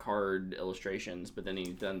character card illustrations, but then he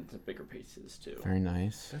done the bigger pieces too. Very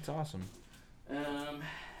nice. That's awesome. Um,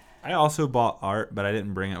 I also bought art, but I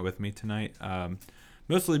didn't bring it with me tonight.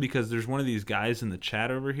 Mostly because there's one of these guys in the chat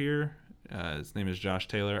over here. His name is Josh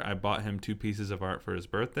Taylor. I bought him 2 pieces of art for his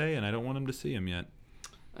birthday, and I don't want him to see him yet.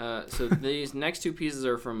 so these next 2 pieces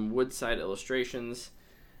are from Woodside Illustrations.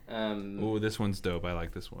 Oh, this one's dope. I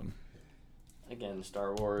like this one. Again,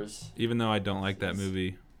 Star Wars, Even though I don't like that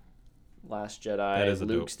movie. Last That Jedi, is a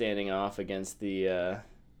Luke dope. standing off against the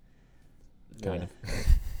Kind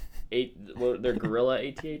of. they're gorilla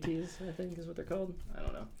AT-ATs, I think is what they're called. I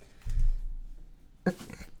don't know.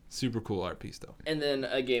 Super cool art piece, though. And then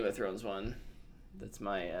a Game of Thrones one. That's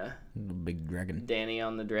my Big dragon. Danny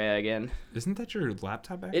on the dragon. Isn't that your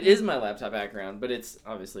laptop back? It is my laptop background, but it's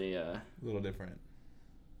obviously A little different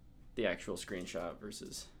the actual screenshot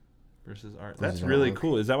versus. versus art. Versus That's really artwork.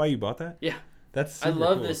 cool. Is that why you bought that? Yeah. That's I super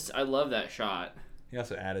love cool. this. I love that shot. He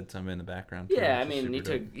also added some in the background. too, Yeah, I which is mean,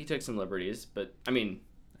 super dope. he took some liberties, but I mean,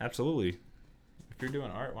 Absolutely. If you're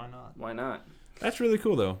doing art, why not? why not? That's really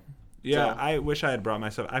cool, though. Yeah, So- I wish I had brought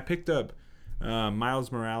myself. I picked up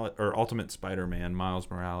Miles Morales, or Ultimate Spider-Man, Miles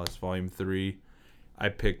Morales, Volume 3. I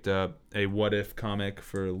picked up a What If comic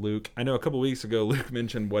for Luke. I know a couple weeks ago, Luke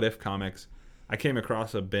mentioned What If comics. I came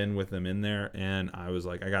across a bin with them in there, and I was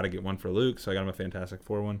like, I got to get one for Luke, so I got him a Fantastic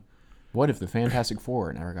Four one. What if the Fantastic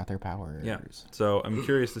Four never got their powers? Yeah. So I'm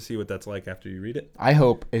curious to see what that's like after you read it. I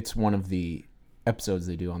hope it's one of the episodes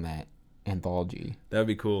they do on that anthology. That would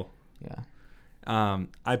be cool. Yeah.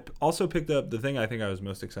 I also picked up the thing I think I was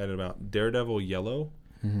most excited about, Daredevil Yellow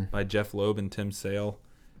by Jeff Loeb and Tim Sale.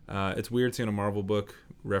 It's weird seeing a Marvel book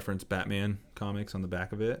reference Batman comics on the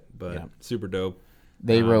back of it, but Yeah. super dope.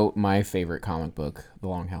 They wrote my favorite comic book, The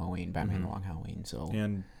Long Halloween, Batman The Long Halloween. So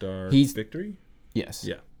And Dark He's- Victory? yes.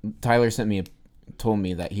 Yeah. Tyler told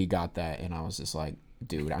me that he got that, and I was just like,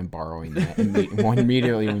 dude, I'm borrowing that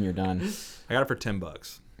immediately when you're done. I got it for $10.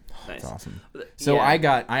 Nice. It's awesome. So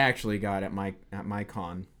Yeah. I actually got at my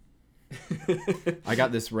con. I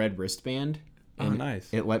got this red wristband. Oh, and nice.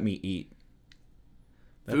 It let me eat.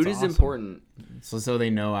 That's Food is awesome. important. So they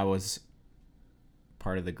know I was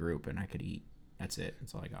part of the group and I could eat. That's it.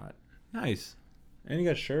 That's all I got. Nice. And you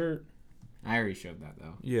got a shirt. I already showed that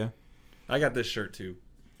though. Yeah. I got this shirt too.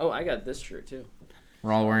 Oh, I got this shirt too.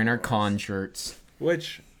 We're all wearing our con shirts.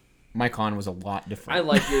 Which My con was a lot different. I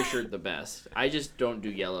like your shirt the best. I just don't do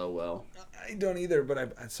yellow well. I don't either, but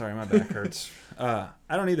I sorry, my back hurts. I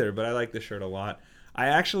don't either, but I like this shirt a lot. I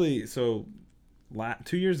actually 2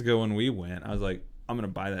 years ago when we went, I was like, I'm gonna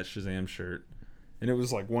buy that Shazam shirt, and it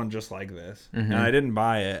was like one just like this, and I didn't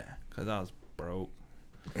buy it because I was broke.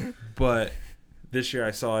 But this year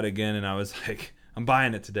I saw it again, and I was like, I'm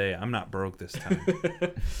buying it today. I'm not broke this time,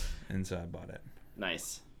 and so I bought it.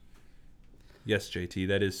 Nice. Yes, JT,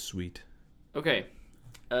 that is sweet. Okay.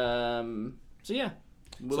 So yeah,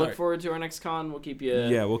 we'll Sorry. look forward to our next con. We'll keep you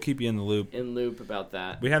Yeah, we'll keep you in the loop. in loop about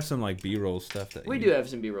that. We have some like B-roll stuff that We do have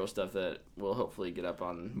some B-roll stuff that we'll hopefully get up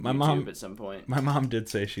on My YouTube mom- at some point. My mom did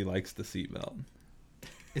say she likes the seatbelt.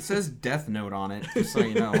 It says Death Note on it, just so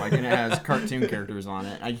you know. Like, and it has cartoon characters on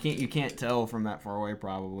it. You can't tell from that far away,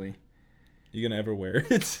 probably. You gonna ever wear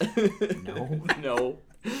it? No. No.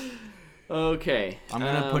 Okay. I'm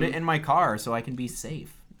gonna put it in my car so I can be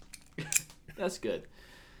safe. That's good.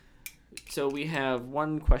 So we have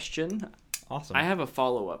one question. Awesome. I have a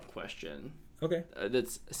follow-up question Okay.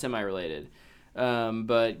 that's semi-related.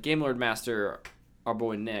 But Game Lord Master, our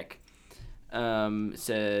boy Nick,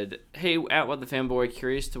 said, "Hey, at What the Fanboy,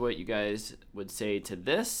 curious to what you guys would say to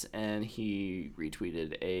this," and he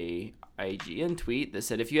retweeted a IGN tweet that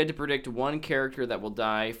said, "If you had to predict one character that will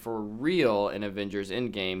die for real in Avengers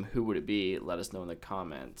Endgame, who would it be? Let us know in the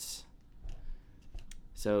comments."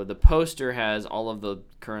 So the poster has all of the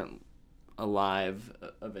current alive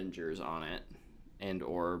Avengers on it, and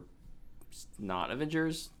or not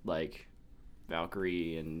Avengers, like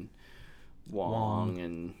Valkyrie and Wong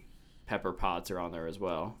and Pepper Potts are on there as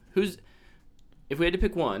well. If we had to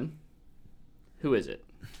pick one, who is it?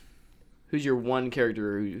 Who's your one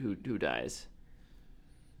character who dies?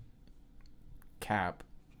 Cap.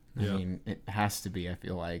 Yeah. I mean, it has to be. I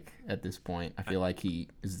feel like at this point, I feel like he's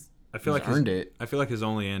earned it. I feel like his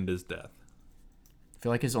only end is death. I feel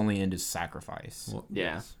like his only end is sacrifice. Well,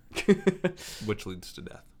 Yeah. yes. Which leads to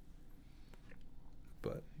death.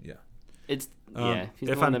 But yeah. He's if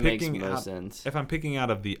the one I'm that makes picking most out, sense. if I'm picking out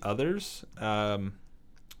of the others, I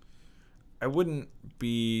wouldn't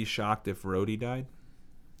be shocked if Rhodey died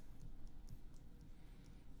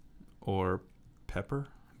or Pepper,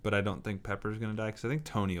 but I don't think Pepper's gonna die because I think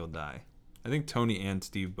Tony will die. I think Tony and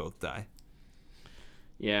Steve both die.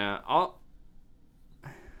 Yeah, I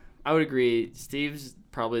would agree. Steve's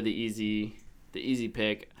probably the easy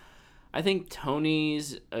pick. I think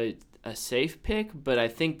Tony's a safe pick, but I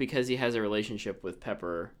think because he has a relationship with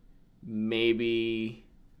Pepper, maybe,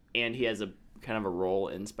 and he has a kind of a role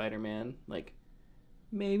in Spider-Man, like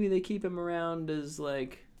maybe they keep him around as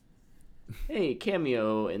like, hey,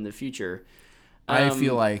 cameo in the future. I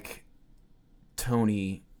feel like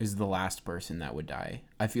Tony is the last person that would die.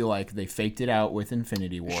 I feel like they faked it out with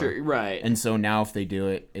Infinity War. Sure, right. And so now if they do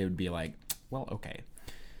it, it would be like, well, okay.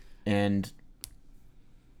 And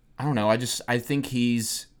I don't know. I think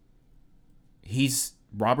he's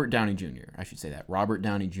Robert Downey Jr. I should say that. Robert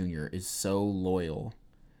Downey Jr. is so loyal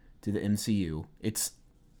to the MCU. It's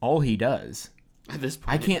all he does. At this point,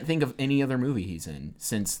 I can't think of any other movie he's in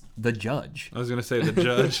since The Judge. I was gonna say The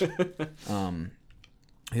Judge. The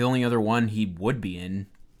only other one he would be in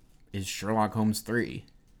is Sherlock Holmes 3.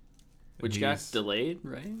 which got delayed,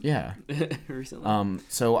 right? Yeah. Recently.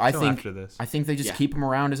 So I Till think after this. I think they just keep him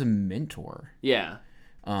around as a mentor. Yeah.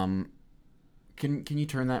 Can you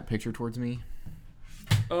turn that picture towards me?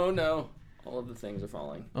 Oh no! All of the things are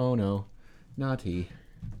falling. Oh no, not he.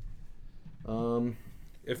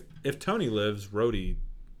 If Tony lives, Rhodey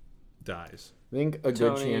dies. I think a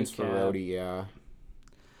good Tony, chance for Cap. Rhodey. Yeah.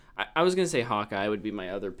 I was gonna say Hawkeye would be my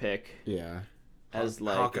other pick Yeah. as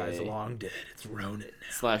like Hawkeye's long dead. It's Ronin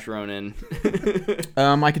now. / Ronin.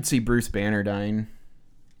 I could see Bruce Banner dying,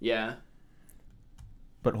 Yeah.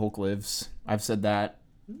 but Hulk lives. I've said that.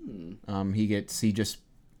 He just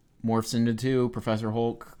morphs into Professor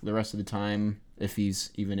Hulk the rest of the time if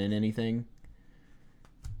he's even in anything.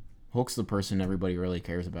 Hulk's the person everybody really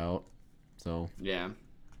cares about. So Yeah.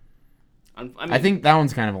 I think that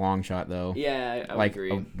one's kind of a long shot though. Yeah, I would Like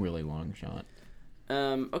agree. a really long shot.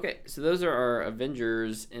 Okay, so those are our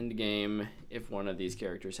Avengers Endgame if one of these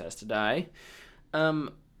characters has to die.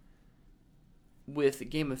 With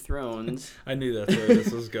Game of Thrones I knew that's where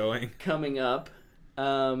this was going. coming up,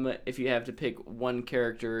 if you have to pick one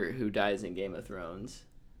character who dies in Game of Thrones.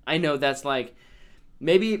 I know that's like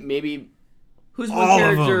maybe who's one All of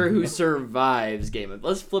character them. who survives Game of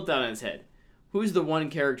Let's flip that on its head. Who's the one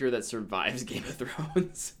character that survives Game of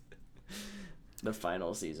Thrones? The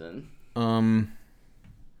final season. The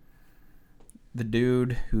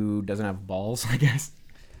dude who doesn't have balls, I guess.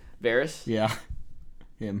 Varys? Yeah.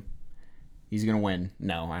 Him. He's gonna win.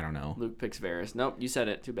 No, I don't know. Luke picks Varys. Nope, you said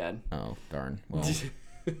it. Too bad. Oh, darn. Well,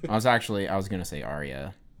 I was gonna say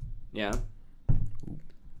Arya. Yeah.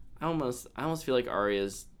 I almost feel like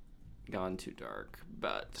Arya's gone too dark,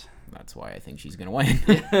 but That's why I think she's gonna win.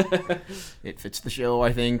 It fits the show,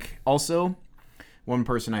 I think. Also, one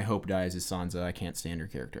person I hope dies is Sansa. I can't stand her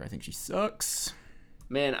character. I think she sucks.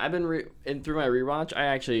 man, I've been through my rewatch.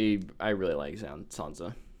 I really like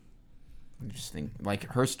Sansa. I just think like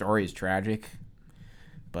her story is tragic,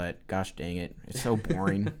 but gosh dang it, it's so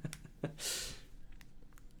boring.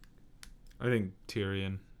 I think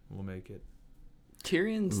Tyrion will make it.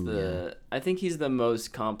 Tyrion's I think he's the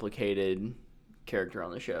most complicated character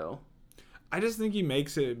on the show. I just think he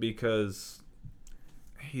makes it because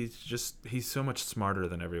he's so much smarter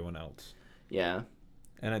than everyone else. Yeah.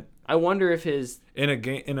 And I wonder if his in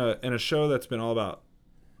a show that's been all about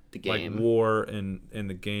the game. like war and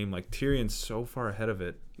the game, like Tyrion's so far ahead of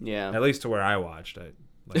it. Yeah. At least to where I watched.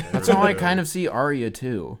 That's how I kind of see Arya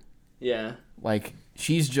too. Yeah. Like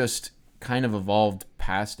she's just kind of evolved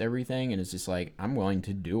past everything and it's just like I'm willing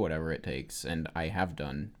to do whatever it takes, and I have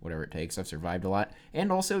done whatever it takes. I've survived a lot,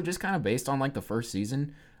 and also just kind of based on like the first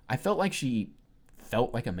season, I felt like she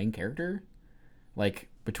felt like a main character, like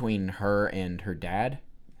between her and her dad.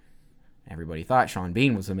 Everybody thought Sean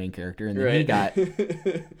Bean was the main character, and then he got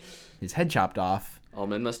his head chopped off. All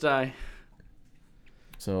men must die.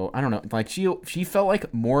 So I don't know. Like she felt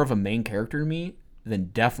like more of a main character to me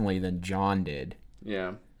than Jon did.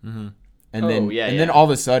 Yeah. Mm-hmm. And Oh, then yeah, and yeah. then all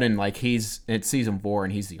of a sudden, like it's season 4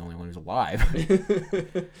 and he's the only one who's alive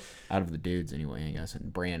out of the dudes anyway. I guess.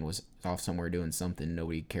 And Bran was off somewhere doing something.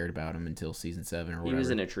 Nobody cared about him until season 7 or whatever. He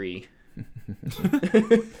was in a tree.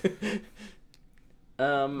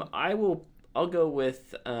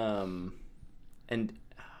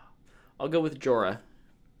 I'll go with Jorah.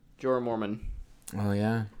 Jorah Mormon. Oh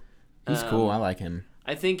yeah, he's cool. I like him.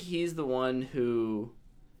 I think he's the one who,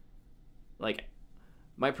 like,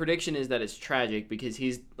 my prediction is that it's tragic because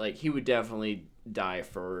he's like he would definitely die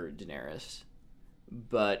for Daenerys,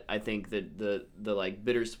 but I think that the like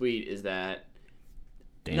bittersweet is that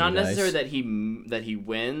Dany not dies. necessarily that he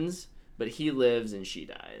wins, but he lives and she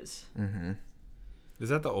dies. Mm-hmm. Is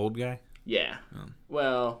that the old guy? Yeah. Oh.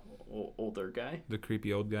 Well, older guy. The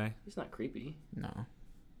creepy old guy? He's not creepy. No.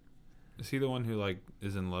 Is he the one who like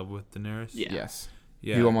is in love with Daenerys? Yeah. Yes.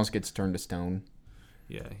 Yeah. He almost gets turned to stone.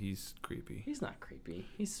 Yeah, he's creepy. He's not creepy.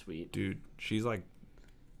 He's sweet. Dude, she's like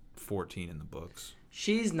 14 in the books.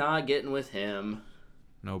 She's not getting with him.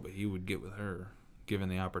 No, but he would get with her, given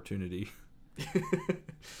the opportunity.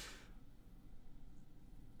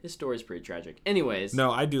 His story's pretty tragic. Anyways.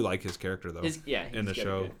 No, I do like his character though. He's in the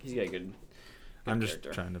show. He's got a good I'm just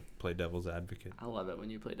character. trying to play devil's advocate. I love it when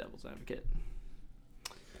you play devil's advocate.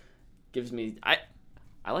 Gives me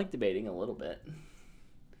I like debating a little bit.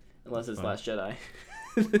 Unless it's Fun. Last Jedi.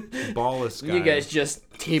 Ballless guy. You guys just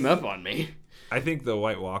team up on me. I think the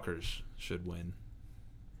White Walkers should win.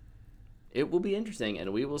 It will be interesting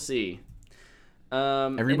and we will see.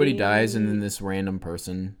 Everybody dies, and then this random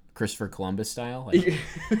person, Christopher Columbus style, like,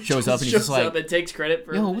 shows up and he's just like, up and takes credit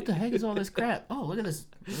for "Yo, what the heck is all this crap? Oh, look at this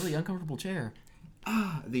really uncomfortable chair."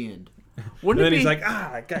 The end. Wouldn't And then it he's be- like,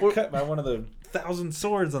 I got cut by one of the 1,000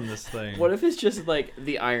 swords on this thing. What if it's just like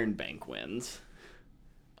the Iron Bank wins?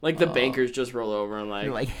 Like the bankers just roll over and like,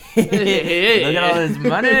 You're like, Hey. look at all this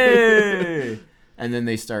money. And then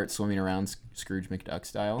they start swimming around Scrooge McDuck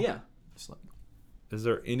style. yeah. Just like, Is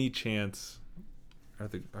there any chance are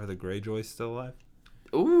the Greyjoys still alive?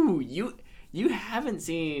 Ooh, you haven't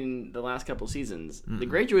seen the last couple seasons. The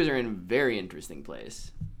Greyjoys are in a very interesting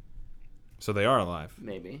place. So they are alive.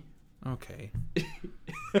 Maybe. Okay.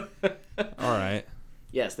 All right.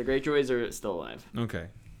 Yes, the Greyjoys are still alive. Okay.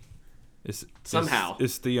 Somehow.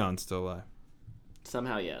 Is Theon still alive?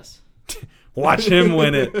 Somehow, yes. Watch him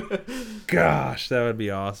win it. Gosh, that would be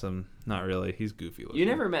awesome. Not really. He's goofy looking. You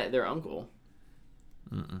never met their uncle.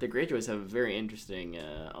 The Greyjoys have a very interesting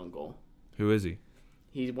uncle. Who is he?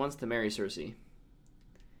 He wants to marry Cersei.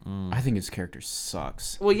 I think his character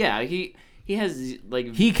sucks. Well, yeah, he has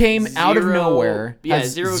like He came out of zero- nowhere, Yeah,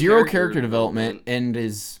 has zero character development, and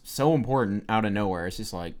is so important out of nowhere. It's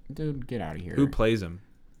just like, dude, get out of here. Who plays him?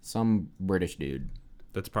 Some British dude.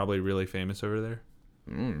 That's probably really famous over there.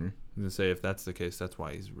 Mm. I'm gonna say if that's the case, that's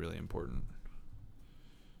why he's really important.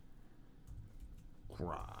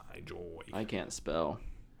 Greyjoy. I can't spell.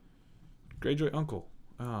 Greyjoy uncle.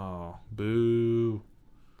 Oh, boo.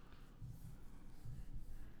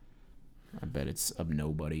 I bet it's of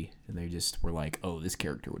nobody, and they just were like, "Oh, this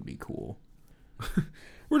character would be cool.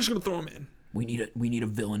 We're just gonna throw him in. We need a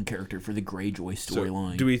villain character for the Greyjoy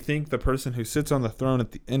storyline." Do we think the person who sits on the throne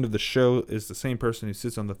at the end of the show is the same person who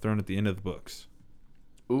sits on the throne at the end of the books?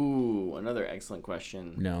 Ooh, another excellent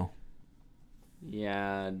question. No.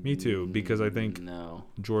 Yeah. Me too, because I think no.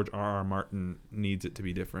 George R.R. Martin needs it to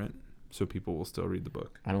be different, so people will still read the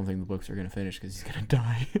book. I don't think the books are gonna finish because he's gonna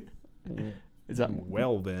die. Is that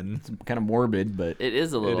Well, then. it's kind of morbid, but It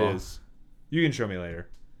is a It little. is. You can show me later.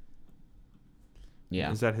 yeah,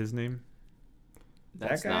 Is that his name?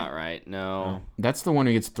 That's That guy? not right. No. that's the one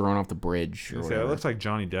who gets thrown off the bridge. Or That whatever. looks like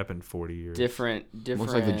Johnny Depp in 40 years. Different.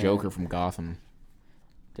 Looks like the Joker from Gotham.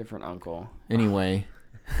 Different uncle. Anyway,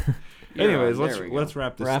 Anyways, There let's we go. let's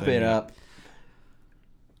wrap this wrap thing it up.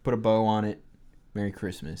 Put a bow on it. Merry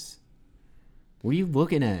Christmas. What are you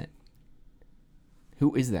looking at?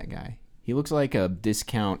 Who is that guy? He looks like a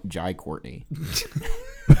discount Jai Courtney.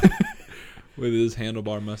 With his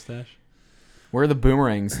handlebar mustache. Where are the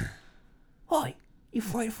boomerangs? Oi, you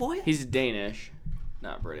fight for you? He's Danish,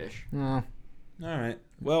 not British. Oh, All right.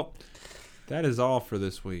 Well, that is all for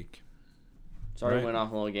this week. Sorry, Right. I went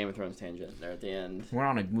off a little Game of Thrones tangent there at the end. we're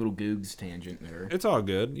on a little Googs tangent there. It's all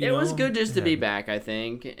good. It was good just to be back. back, I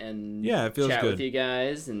think, and Yeah, it feels chat good. with you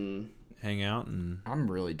guys, and Hang out and I'm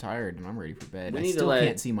really tired and I'm ready for bed. we I need to still let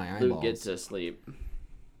can't see my eyeballs. Luke get to sleep.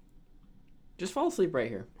 Just fall asleep right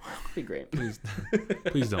here. It'd be great.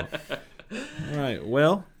 please don't. All right.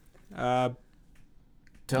 Well,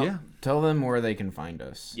 Tell them where they can find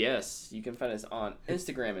us. Yes, you can find us on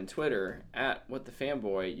Instagram and Twitter at What the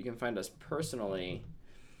Fanboy. You can find us personally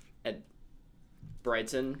at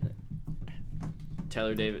Brighton,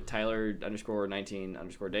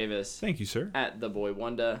 Tyler_19_Davis. Thank you, sir. At the Boy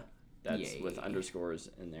Wanda. That's Yay. with underscores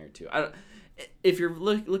in there too. If you're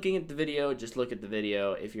looking at the video, just look at the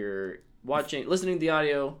video. If you're listening to the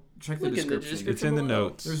audio, Check the look in the description. description. It's in the below.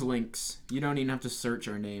 notes. There's links. You don't even have to search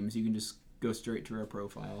our names. You can just go straight to our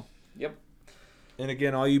profile. Yep. And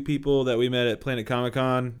again, all you people that we met at Planet Comic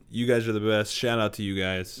Con, you guys are the best. Shout out to you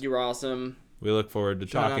guys. You were awesome. We look forward to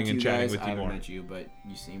Shout out talking to and you chatting guys. with I you haven't more. met you, but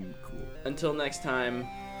you seem cool. Until next time.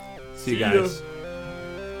 See you ya. guys.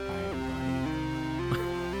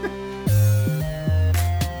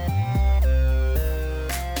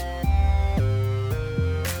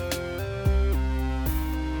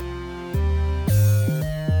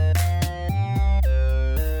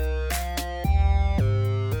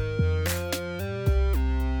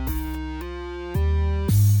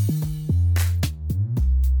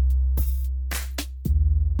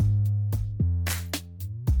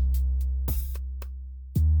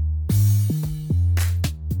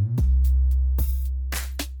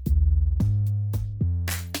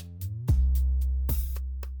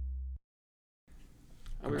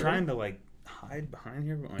 I'm trying to hide behind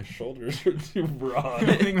here, but my shoulders are too broad.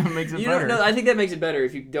 I think that makes it You better. don't know. I think that makes it better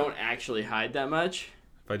if you don't actually hide that much.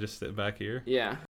 If I just sit back here. Yeah.